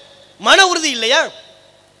மன உறுதி இல்லையா?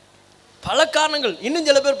 பல காரணங்கள். இன்னும்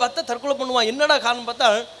சில பேர் பார்த்தா தற்கொலை பண்ணுவான். என்னடா காரணம் பார்த்தா,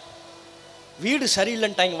 வீடு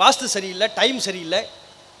சரியில்லைன்ட்டாங்க, வாஸ்து சரியில்லை, டைம் சரியில்லை,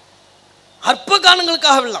 அற்ப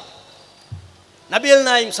காரணங்களுக்காகவெல்லாம். நபிகள்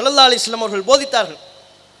நாயகம் ஸல்லல்லாஹு அலைஹி வஸல்லம் அவர்கள் போதித்தார்கள்.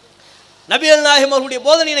 நபிகள் நாயகம் அவர்களுடைய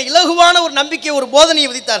போதனையை இலகுவான ஒரு நம்பிக்கை, ஒரு போதனையை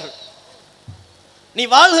விதித்தார்கள். நீ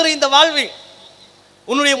வாழ்கிற இந்த வாழ்வு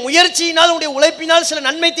உன்னுடைய முயற்சியினால், உன்னுடைய உழைப்பினால் சில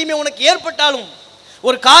நன்மை தீமை உனக்கு ஏற்பட்டாலும்,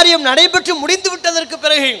 ஒரு காரியம் நடைபெற்று முடிந்து விட்டதற்கு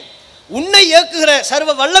பிறகு உன்னை இயக்குகிற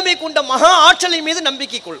சர்வ வல்லமை கொண்ட மகா ஆற்றலின் மீது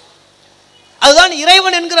நம்பிக்கை கொள். அதுதான்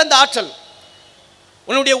இறைவன் என்கிற அந்த ஆற்றல்.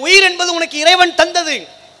 உன்னுடைய உயிர் என்பது உனக்கு இறைவன் தந்தது.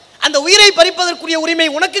 அந்த உயிரை பறிப்பதற்குரிய உரிமை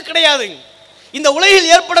உனக்கு கிடையாது. இந்த உலகில்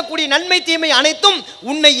ஏற்படக்கூடிய நன்மை தீமை அனைத்தும்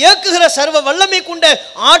உன்னை இயக்குகிற சர்வ வல்லமை கொண்ட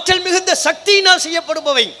ஆற்றல் மிகுந்த சக்தியினால்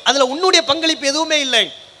செய்யப்படுபவை. அதுல உன்னுடைய பங்களிப்பு எதுவுமே இல்லை.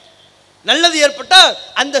 நல்லது ஏற்பட்டா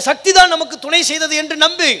அந்த சக்தி தான் நமக்கு துணை செய்தது என்று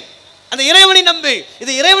நம்பு, அந்த இறைவனை நம்பு.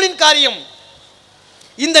 இது இறைவனின் காரியம்.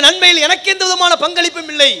 இந்த நன்மையில் எனக்கு எந்த விதமான பங்களிப்பும்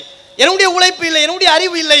இல்லை, என்னுடைய உழைப்பு இல்லை, என்னுடைய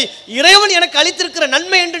அறிவு இல்லை, இறைவன் எனக்கு அளித்திருக்கிற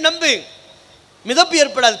நன்மை என்று நம்பு. மிதப்பு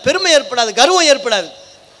ஏற்படாது, பெருமை ஏற்படாது, கர்வம் ஏற்படாது.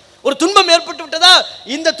 ஒரு துன்பம் ஏற்பட்டு விட்டதா,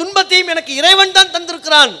 இந்த துன்பத்தையும் எனக்கு இறைவன் தான்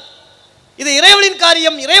தந்திருக்கிறான், இது இறைவனின்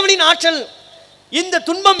காரியம், இறைவனின் ஆற்றல். இந்த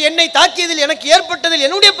துன்பம் என்னை தாக்கியதில், எனக்கு ஏற்பட்டதில்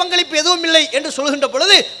என்னுடைய பங்களிப்பு எதுவும் இல்லை என்று சொல்கின்ற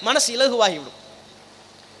பொழுது மனசு இலகுவாகிவிடும்.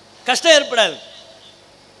 கஷ்டம் ஏற்படாது,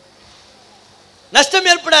 நஷ்டம்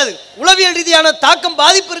ஏற்படாது, உளவியல் ரீதியான தாக்கம்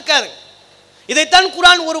பாதிப்பு இருக்காது. இதைத்தான்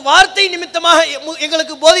குர்ஆன் ஒரு வார்த்தை நிமித்தமாக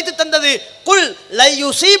எங்களுக்கு போதித்து தந்தது. குல் லை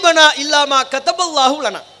யுஸீபனா இல்லாமா கதபல்லாஹு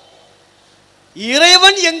லனா.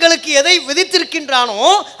 இறைவன் எங்களுக்கு எதை விதித்திருக்கின்றானோ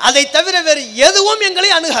அதை தவிர வேறு எதுவும் எங்களை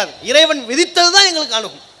அணுகாது. இறைவன் விதித்தது தான் எங்களுக்கு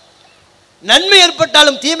அணுகும். நன்மை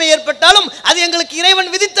ஏற்பட்டாலும் தீமை ஏற்பட்டாலும் அது எங்களுக்கு இறைவன்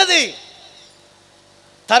விதித்தது.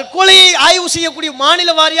 தற்கொலையை ஆய்வு செய்யக்கூடிய மாநில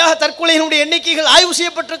வாரியாக தற்கொலைகளுடைய எண்ணிக்கைகள் ஆய்வு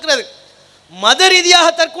செய்யப்பட்டிருக்கிறது. மத ரீதியாக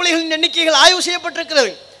தற்கொலைகளின் எண்ணிக்கைகள் ஆய்வு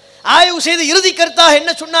செய்யப்பட்டிருக்கிறது. ஆய்வு செய்து இறுதி கருத்தாக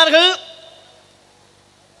என்ன சொன்னார்கள்?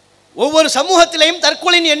 ஒவ்வொரு சமூகத்திலேயும்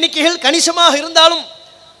தற்கொலையின் எண்ணிக்கைகள் கணிசமாக இருந்தாலும்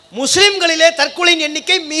முஸ்லிம்களிலே தற்கொலையின்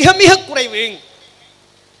எண்ணிக்கை மிக மிக குறைவு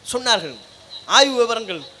சொன்னார்கள். ஆய்வு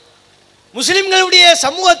விவரங்கள். முஸ்லிம்களுடைய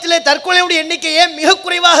சமூகத்திலே தற்கொலையுடைய எண்ணிக்கையே மிக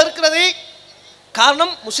குறைவாக இருக்கிறது.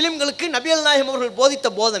 காரணம், முஸ்லிம்களுக்கு நபிகள் நாயகம் அவர்கள் போதித்த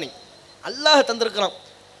போதனை. அல்லாஹ் தந்திருக்கிறான்.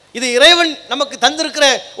 இது இறைவன் நமக்கு தந்திருக்கிற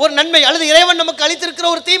ஒரு நன்மை, அல்லது இறைவன் நமக்கு அளித்திருக்கிற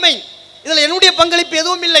ஒரு தீமை. இதில் என்னுடைய பங்களிப்பு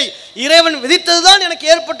எதுவும் இல்லை, இறைவன் விதித்ததுதான் எனக்கு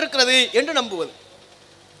ஏற்பட்டிருக்கிறது என்று நம்புவது.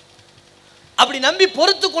 அப்படி நம்பி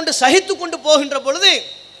பொறுத்து கொண்டு சகித்து கொண்டு போகின்ற பொழுது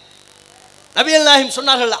நபிகள் நாயகம்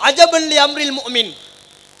சொன்னார்கள், அஜபன் லி அம்ரில் முஃமின்.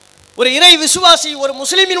 ஒரு இறை விசுவாசி, ஒரு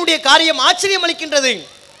முஸ்லிமினுடைய காரியம் ஆச்சரியம் அளிக்கின்றது.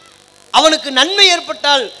 அவனுக்கு நன்மை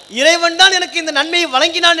ஏற்பட்டால் இறைவன் தான் எனக்கு இந்த நன்மையை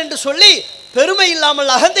வழங்கினான் என்று சொல்லி பெருமை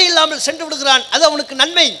இல்லாமல் அகந்தை இல்லாமல் சென்று விடுகிறான். அது அவனுக்கு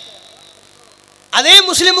நன்மை. அதே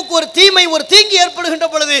முஸ்லிமுக்கு ஒரு தீமை, ஒரு தீங்கு ஏற்படுகின்ற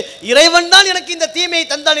பொழுது இறைவன் தான் எனக்கு இந்த தீமையை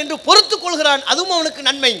தந்தான் என்று பொறுத்துக் கொள்கிறான். அதுவும் அவனுக்கு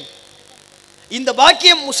நன்மை. இந்த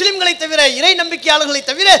பாக்கியம் முஸ்லிம்களை தவிர, இறை நம்பிக்கையாளர்களை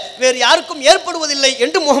தவிர வேறு யாருக்கும் ஏற்படுவதில்லை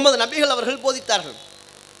என்று முகமது நபிகள் அவர்கள் போதித்தார்கள்.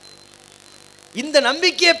 இந்த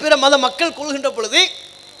நம்பிக்கையை பிற மத மக்கள் கொள்கின்ற பொழுது,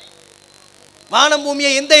 வானம்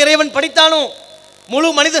பூமியை எந்த இறைவன் படைத்தானோ, முழு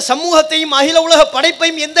மனித சமூகத்தையும் அகில உலக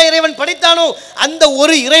படைப்பையும் எந்த இறைவன் படைத்தானோ அந்த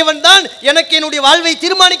ஒரு இறைவன் தான் எனக்கு என்னுடைய வாழ்வை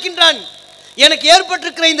தீர்மானிக்கின்றான். எனக்கு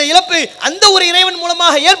ஏற்பட்டிருக்கிற இந்த இழப்பு அந்த ஒரு இறைவன்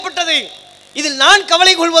மூலமாக ஏற்பட்டது. இதில் நான்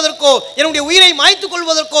கவலை கொள்வதற்கோ, என்னுடைய உயிரை மாய்த்துக்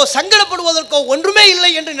கொள்வதற்கோ, சங்கடப்படுவதற்கோ ஒன்றுமே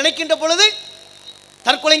இல்லை என்று நினைக்கின்ற பொழுது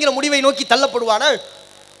தற்கொலைங்கிற முடிவை நோக்கி தள்ளப்படுவானால்,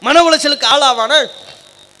 மன உளைச்சலுக்கு ஆளாவானால்.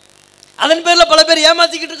 அதன் பேரில் பல பேர்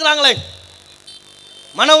ஏமாத்திக்கிட்டு இருக்கிறாங்களே.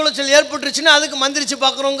 மன உளைச்சல் ஏற்பட்டுருச்சுன்னா அதுக்கு மந்திரிச்சு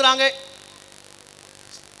பார்க்குறோங்கிறாங்க,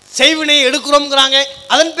 செய்வினை எடுக்கிறோம்ங்கிறாங்க.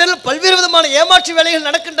 அதன் பேரில் பல்வேறு விதமான ஏமாற்று வேலைகள்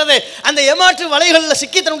நடக்கின்றது. அந்த ஏமாற்று வலைகளில்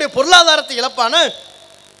சிக்கி தன்னுடைய பொருளாதாரத்தை இழப்பான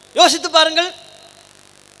யோசித்து பாருங்கள்.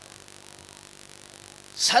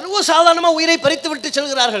 சர்வசாதாரணமாக உயிரை பறித்து விட்டு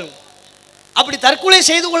செல்கிறார்கள். அப்படி தற்கொலை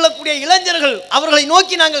செய்து கொள்ளக்கூடிய இளைஞர்கள், அவர்களை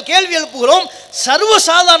நோக்கி நாங்கள் கேள்வி எழுப்புகிறோம்.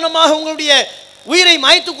 சர்வசாதாரணமாக உங்களுடைய உயிரை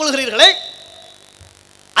மாய்த்துக் கொள்கிறீர்களே,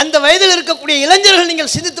 அந்த வயதில் இருக்கக்கூடிய இளைஞர்கள்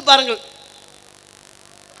நீங்கள் சிந்தித்து பாருங்கள்.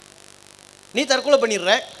 நீ தற்கொலை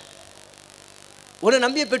பண்ணிடுற, உன்னை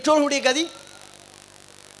நம்பிய பெற்றோர்களுடைய கதி,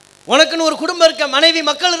 உனக்குன்னு ஒரு குடும்பம் இருக்க, மனைவி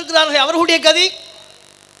மக்கள் இருக்கிறார்கள், அவர்களுடைய கதி.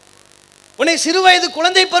 உன்னை சிறுவயது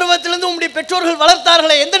குழந்தை பருவத்திலிருந்து உன்னுடைய பெற்றோர்கள்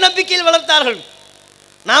வளர்த்தார்களே, எந்த நம்பிக்கையில் வளர்த்தார்கள்?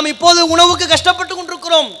 நாம் இப்போது உணவுக்கு கஷ்டப்பட்டு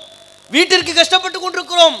கொண்டிருக்கிறோம், வீட்டிற்கு கஷ்டப்பட்டு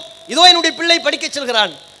கொண்டிருக்கிறோம். இதோ என்னுடைய பிள்ளை படிக்க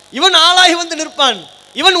செல்கிறான், இவன் ஆளாகி வந்து நிற்பான்,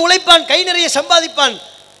 இவன் உழைப்பான், கை நிறைய சம்பாதிப்பான்.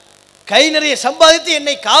 கை நிறைய சம்பாதித்து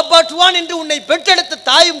என்னை காப்பாற்றுவான் என்று உன்னை பெற்றெடுத்த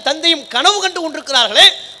தாயும் தந்தையும் கனவு கண்டு கொண்டிருக்கிறார்களே,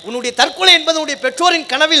 உன்னுடைய தற்கொலை என்பது உன்னுடைய பெற்றோரின்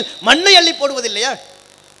கனவில் மண்ணை அள்ளி போடுவதில்லையா?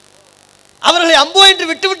 அவர்களை அம்போ என்று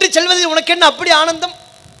விட்டுவிட்டு செல்வதில் உனக்கு என்ன அப்படி ஆனந்தம்?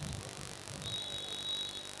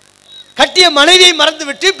 கட்டிய மனைவியை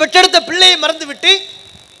மறந்துவிட்டு, பெற்றெடுத்த பிள்ளையை மறந்துவிட்டு,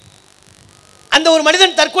 அந்த ஒரு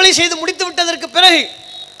மனிதன் தற்கொலை செய்து முடித்து விட்டதற்கு பிறகு,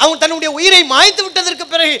 அவன் தன்னுடைய உயிரை மாய்த்து விட்டதற்கு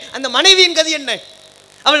பிறகு அந்த மனைவியின் கதி என்ன?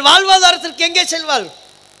 அவள் வாழ்வாதாரத்திற்கு எங்கே செல்வாள்?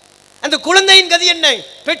 அந்த குழந்தையின் கதி என்ன?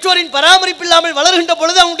 பெற்றோரின் பராமரிப்பு இல்லாமல் வளர்கின்ற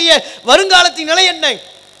பொழுது அவனுடைய வருங்காலத்தின் நிலை என்ன?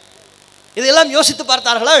 இதெல்லாம் யோசித்து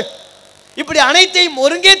பார்த்தார்களா? இப்படி அனைத்தையும்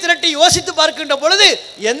ஒருங்கே திரட்டி யோசித்து பார்க்கின்ற பொழுது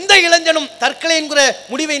எந்த இளைஞனும் தற்கொலை என்கிற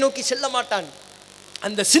முடிவை நோக்கி செல்ல மாட்டான்.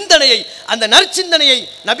 அந்த சிந்தனையை, அந்த நற்சிந்தனையை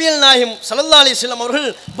நபிகள் நாயகம் ஸல்லல்லாஹு அலைஹி வஸல்லம் அவர்கள்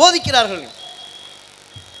போதிக்கிறார்கள்.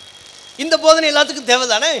 இந்த போதனை எல்லாத்துக்கும்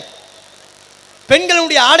தேவைதானே?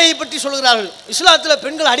 பெண்களுடைய ஆடையை பற்றி சொல்கிறார்கள். இஸ்லாத்தில்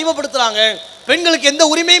பெண்கள் அடிமைப்படுத்துகிறாங்க, பெண்களுக்கு எந்த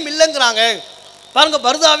உரிமையும் இல்லைங்கிறாங்க. பாருங்க,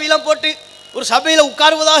 பர்தாவிலாம் போட்டு ஒரு சபையில்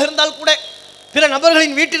உட்காருவதாக இருந்தால் கூட, பிற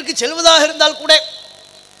நபர்களின் வீட்டிற்கு செல்வதாக இருந்தால் கூட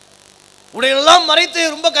உடையெல்லாம் மறைத்து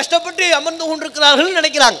ரொம்ப கஷ்டப்பட்டு அமர்ந்து கொண்டிருக்கிறார்கள்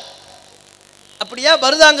நினைக்கிறாங்க. அப்படியா?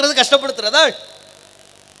 பர்தாங்கிறது கஷ்டப்படுத்துறதா?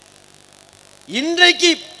 இன்றைக்கு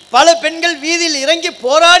பல பெண்கள் வீதியில் இறங்கி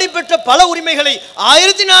போராடி பெற்ற பல உரிமைகளை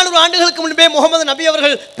 1400 ஆண்டுகளுக்கு முன்பே முகமது நபி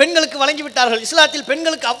அவர்கள் பெண்களுக்கு வழங்கிவிட்டார்கள். இஸ்லாத்தில்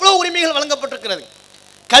பெண்களுக்கு அவ்வளவு உரிமைகள் வழங்கப்பட்டிருக்கிறது.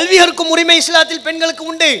 கல்வி கற்கும் உரிமை இஸ்லாத்தில் பெண்களுக்கு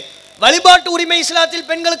உண்டு, வழிபாட்டு உரிமை இஸ்லாத்தில்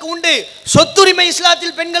பெண்களுக்கு உண்டு, சொத்துரிமை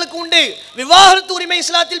இஸ்லாத்தில் பெண்களுக்கு உண்டு, விவாகரத்து உரிமை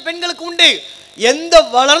இஸ்லாத்தில் பெண்களுக்கு உண்டு. எந்த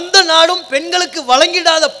வளர்ந்த நாடும் பெண்களுக்கு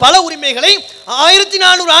வழங்கிடாத பல உரிமைகளை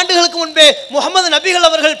 1400 ஆண்டுகளுக்கு முன்பே முகமது நபிகள்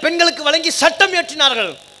அவர்கள் பெண்களுக்கு வழங்கி சட்டம்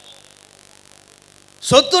இயற்றினார்கள்.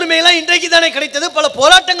 சொத்துரிமையெல்லாம் இன்றைக்கு தானே கிடைத்தது, பல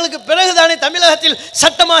போராட்டங்களுக்கு பிறகுதானே தமிழகத்தில்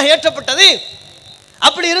சட்டமாக ஏற்றப்பட்டது.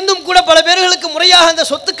 அப்படி இருந்தும் கூட பல பேர்களுக்கு முறையாக அந்த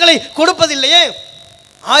சொத்துக்களை கொடுப்பதில்லையே.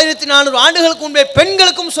 1400 ஆண்டுகளுக்கு முன்பே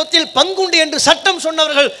பெண்களுக்கும் சொத்தில் பங்குண்டு என்று சட்டம்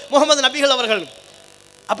சொன்னவர்கள் முகமது நபிகள் அவர்கள்.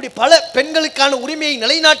 அப்படி பல பெண்களுக்கான உரிமையை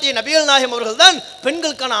நிலைநாட்டிய நபிகள் நாயகம் அவர்கள் தான்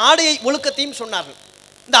பெண்களுக்கான ஆடையை ஒழுக்கத்தையும் சொன்னார்கள்.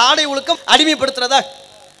 இந்த ஆடை ஒழுக்கம் அடிமைப்படுத்துறதா?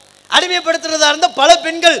 அடிமைப்படுத்துறதா இருந்தால் பல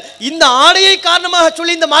பெண்கள் இந்த ஆடையை காரணமாக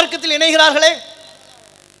சொல்லி இந்த மார்க்கத்தில் இணைகிறார்களே.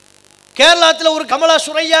 கேரளத்தில் ஒரு கமலா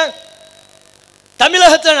சுரையா,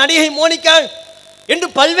 தமிழகத்தில் நடிகை மோனிகா என்று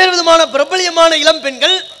பல்வேறு விதமான பிரபலியமான இளம்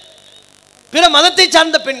பெண்கள், பிற மதத்தை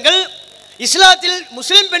சார்ந்த பெண்கள், இஸ்லாத்தில்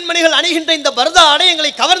முஸ்லிம் பெண்மணிகள் அணிகின்ற இந்த பர்தா ஆடை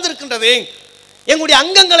எங்களை கவர்ந்திருக்கின்றது, எங்களுடைய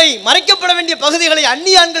அங்கங்களை, மறைக்கப்பட வேண்டிய பகுதிகளை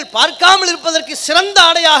அந்நிய ஆண்கள் பார்க்காமல் இருப்பதற்கு சிறந்த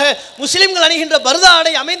ஆடையாக முஸ்லிம்கள் அணிகின்ற பர்தா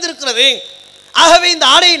ஆடை அமைந்திருக்கிறது, ஆகவே இந்த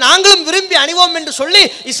ஆடையை நாங்களும் விரும்பி அணிவோம் என்று சொல்லி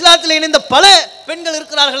இஸ்லாத்தில் இணைந்த பல பெண்கள்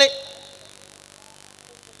இருக்கிறார்களே.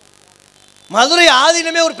 மதுரை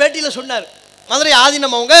ஆதீனமே ஒரு பேட்டியில் சொன்னார். மதுரை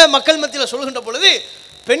ஆதீனம் அவங்க மக்கள் மத்தியில் சொல்கின்ற பொழுது,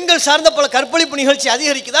 பெண்கள் சார்ந்த பல கற்பழிப்பு நிகழ்ச்சி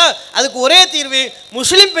அதிகரிக்குதா, அதுக்கு ஒரே தீர்வு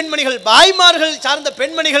முஸ்லிம் பெண்மணிகள், பாய்மார்கள் சார்ந்த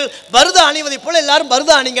பெண்மணிகள் பர்தா அணிவதை போல எல்லாரும்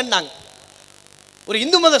பர்தா அணிங்கன்னாங்க. ஒரு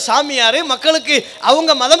இந்து மத சாமியார், மக்களுக்கு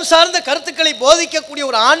அவங்க மதம் சார்ந்த கருத்துக்களை போதிக்கக்கூடிய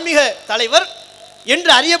ஒரு ஆன்மீக தலைவர்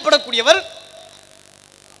என்று அறியப்படக்கூடியவர்,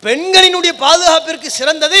 பெண்களினுடைய பாதுகாப்பிற்கு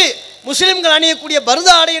சிறந்தது முஸ்லிம்கள் அணியக்கூடிய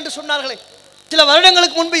பர்தா ஆடை என்று சொன்னார்களே. சில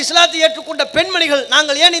வருடங்களுக்கு முன்பு இஸ்லாத்தை ஏற்றுக்கொண்ட பெண்மணிகள்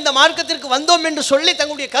நாங்கள் ஏன் இந்த மார்க்கத்திற்கு வந்தோம் என்று சொல்லி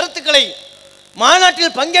தங்களுடைய கருத்துக்களை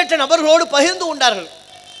மாநாட்டில் பங்கேற்ற நபர்களோடு பகிர்ந்து கொண்டார்கள்.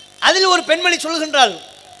 அதில் ஒரு பெண்மணி சொல்கின்றாள்,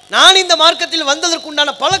 நான் இந்த மார்க்கத்தில்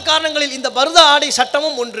வந்ததற்குண்டான பல காரணங்களில் இந்த பர்தா ஆடை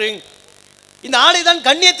சட்டமும் ஒன்று. இந்த ஆடை தான்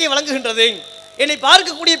கண்ணியத்தை வழங்குகின்றது. என்னை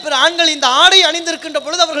பார்க்கக்கூடிய பிற ஆண்கள் இந்த ஆடை அணிந்திருக்கின்ற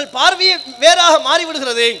பொழுது அவர்கள் பார்வையே வேறாக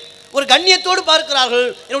மாறிவிடுகிறது, ஒரு கண்ணியத்தோடு பார்க்கிறார்கள்,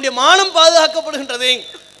 என்னுடைய மானம் பாதுகாக்கப்படுகின்றது.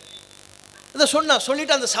 இதை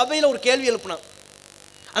சொல்லிட்டு அந்த சபையில் ஒரு கேள்வி எழுப்பினான்.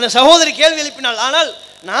 அந்த சகோதரி கேள்வி எழுப்பினாள், ஆனால்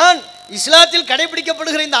நான் இஸ்லாத்தில்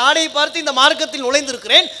கடைபிடிக்கப்படுகிற இந்த ஆடையை பார்த்து இந்த மார்க்கத்தில்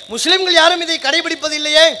நுழைந்திருக்கிறேன், முஸ்லிம்கள் யாரும் இதை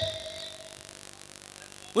கடைபிடிப்பதில்லையே.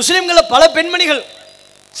 முஸ்லிம்களில் பல பெண்மணிகள்,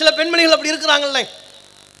 சில பெண்மணிகள் அப்படி இருக்கிறாங்கல்ல,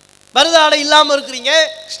 பர்தா ஆடை இல்லாமல் இருக்கிறீங்க,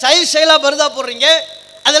 ஸ்டைலாக பர்தா போடுறீங்க,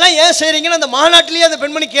 அதெல்லாம் ஏன் செய்கிறீங்கன்னு அந்த மாநாட்டிலேயே அந்த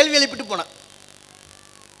பெண்மணி கேள்வி எழுப்பிட்டு போனான்.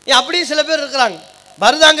 ஏன் அப்படியும் சில பேர் இருக்கிறாங்க.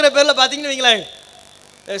 பர்தாங்கிற பேரில் பார்த்தீங்கன்னு வைங்களேன்,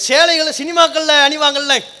 சேலைகளை சினிமாக்களில்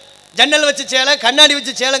அணிவாங்கல்ல, ஜன்னல் வச்ச சேலை, கண்ணாடி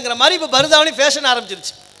வச்ச சேலைங்கிற மாதிரி இப்போ பர்தாவணி ஃபேஷன்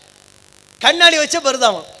ஆரம்பிச்சிருச்சு. கண்ணாடி வச்ச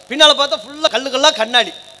பர்தாவன், பின்னால் பார்த்தா ஃபுல்லாக கல்லுக்கெல்லாம்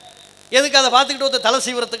கண்ணாடி. எதுக்கு? அதை பார்த்துக்கிட்டு ஒருத்தர் தலை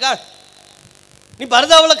சீவுறதுக்கா? நீ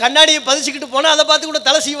பர்தாவில் கண்ணாடியை பதிச்சுக்கிட்டு போனால் அதை பார்த்து கூட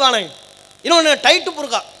தலை சீவானே. இன்னொன்று டைட்டு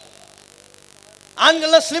புருக்கா,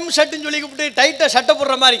 ஆண்கள்லாம் ஸ்லிம் ஷர்ட்டுன்னு சொல்லிக்கிட்டு டைட்டாக சட்டை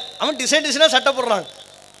போடுற மாதிரி, அவன் டிசைனாக சட்டை போடுறான்.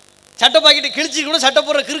 சட்டை பாக்கிட்டு கிழிச்சி கூட சட்டை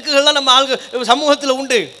போடுற கிறுக்குகள்லாம் நம்ம ஆள்கள் சமூகத்தில்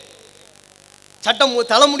உண்டு. சட்டம்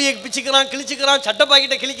தலைமுடியை பிச்சுக்கிறான், கிழிச்சிக்கிறான், சட்டை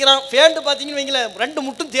பாக்கிட்ட கிழிக்கிறான். ஃபேண்ட்டு பார்த்தீங்கன்னு வைங்களேன், 2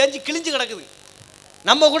 முட்டும் தேஞ்சு கிழிஞ்சு கிடக்குது.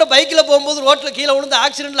 நம்ம கூட பைக்கில் போகும்போது ரோட்டில் கீழே விழுந்து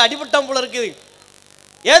ஆக்சிடென்ட்டில் அடிபட்டான் போல இருக்குது.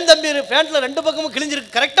 ஏன் தம்பி ஃபேண்ட்டில் 2 பக்கமும்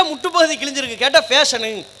கிழிஞ்சிருக்கு, கரெக்டாக முட்டு பகுதி கிழிஞ்சிருக்கு. கேட்டால்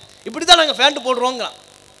ஃபேஷனு, இப்படி தான் நாங்கள் ஃபேண்ட்டு போடுறோங்கிறான்.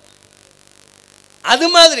 அது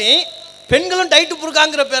மாதிரி பெண்களும் டைட்டு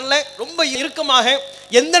புருக்காங்கிற பேரில் ரொம்ப இறுக்கமாக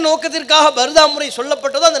எந்த நோக்கத்திற்காக பர்தா முறை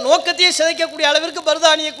சொல்லப்பட்டதோ அந்த நோக்கத்தையே சிதைக்கக்கூடிய அளவிற்கு பர்தா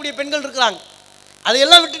அணியக்கூடிய பெண்கள் இருக்கிறாங்க.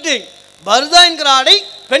 அதையெல்லாம் விட்டுட்டு பர்தா என்கிற ஆடை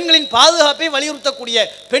பெண்களின் பாதுகாப்பை வலியுறுத்தக்கூடிய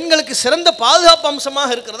பெண்களுக்கு சிறந்த பாதுகாப்பு அம்சமாக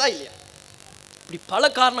இருக்கிறதா இல்லையா? இப்படி பல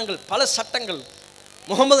காரணங்கள், பல சட்டங்கள்,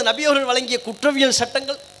 முகமது நபி அவர்கள் வழங்கிய குற்றவியல்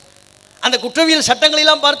சட்டங்கள். அந்த குற்றவியல்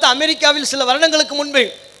சட்டங்களெல்லாம் பார்த்து அமெரிக்காவில் சில வருடங்களுக்கு முன்பு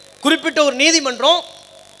குறிப்பிட்ட ஒரு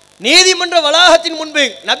நீதிமன்ற வளாகத்தின் முன்பு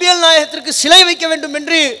நபிகள் நாயகத்திற்கு சிலை வைக்க வேண்டும்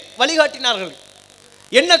என்று வழிகாட்டினார்கள்.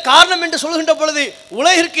 என்ன காரணம் என்று சொல்கின்ற பொழுது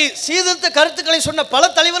உலகிற்கு சீர்திருத்த கருத்துக்களை சொன்ன பல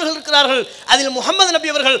தலைவர்கள் இருக்கிறார்கள். அதில் முகமது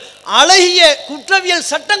நபி அவர்கள் அழகிய குற்றவியல்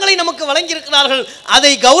சட்டங்களை நமக்கு வழங்கியிருக்கிறார்கள்.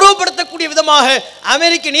 அதை கௌரவப்படுத்தக்கூடிய விதமாக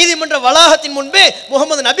அமெரிக்க நீதிமன்ற வளாகத்தின் முன்பே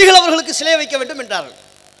முகமது நபிகள் அவர்களுக்கு சிலை வைக்க வேண்டும் என்றார்கள்.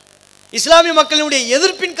 இஸ்லாமிய மக்களினுடைய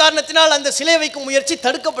எதிர்ப்பின் காரணத்தினால் அந்த சிலை வைக்கும் முயற்சி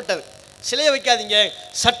தடுக்கப்பட்டது. சிலையை வைக்காதீங்க,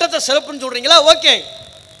 சட்டத்தை சிறப்புன்னு சொல்றீங்களா, ஓகே,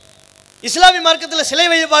 இஸ்லாமிய மார்க்கத்தில் சிலை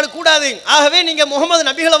வழிபாடு கூடாது, ஆகவே நீங்கள் முகமது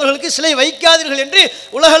நபிகள் அவர்களுக்கு சிலை வைக்காதீர்கள் என்று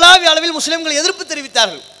உலகளாவிய அளவில் முஸ்லிம்கள் எதிர்ப்பு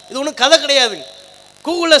தெரிவித்தார்கள். இது ஒன்றும் கதை கிடையாது.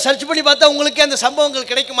 கூகுளில் சர்ச் பண்ணி பார்த்தா உங்களுக்கே அந்த சம்பவங்கள்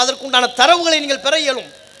கிடைக்கும். அதற்குண்டான தரவுகளை நீங்கள் பெற இயலும்.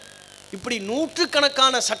 இப்படி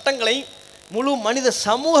நூற்றுக்கணக்கான சட்டங்களை முழு மனித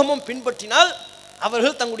சமூகமும் பின்பற்றினால்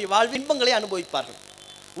அவர்கள் தங்களுடைய வாழ்வின் இன்பங்களை அனுபவிப்பார்கள்.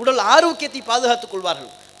 உடல் ஆரோக்கியத்தை பாதுகாத்துக்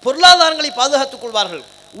கொள்வார்கள், பொருளாதாரங்களை பாதுகாத்துக் கொள்வார்கள்,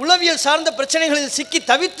 உளவியல் சார்ந்த பிரச்சனைகளில் சிக்கி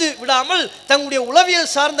தவித்து விடாமல் தங்களுடைய உளவியல்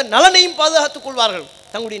சார்ந்த நலனையும் பாதுகாத்துக் கொள்வார்கள்,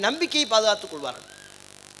 தங்களுடைய நம்பிக்கையை பாதுகாத்துக் கொள்வார்கள்.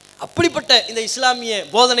 அப்படிப்பட்ட இந்த இஸ்லாமிய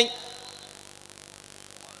போதனை,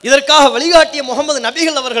 இதற்காக வழிகாட்டிய முகமது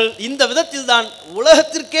நபிகள் அவர்கள் இந்த விதத்தில் தான்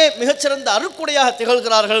உலகத்திற்கே மிகச்சிறந்த அருட்கொடையாக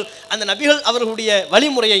திகழ்கிறார்கள். அந்த நபிகள் அவர்களுடைய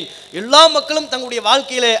வழிமுறையை எல்லா மக்களும் தங்களுடைய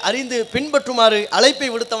வாழ்க்கையிலே அறிந்து பின்பற்றுமாறு அழைப்பை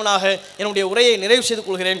விடுத்தவனாக என்னுடைய உரையை நிறைவு செய்து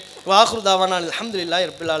கொள்கிறேன். வாஹிரு தாவானா அல்ஹம்துலில்லாஹி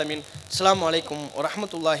ரப்பில் ஆலமீன். அஸ்ஸலாமு அலைக்கும்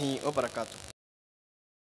வரஹ்மத்துல்லாஹி வபரகாத்துஹு.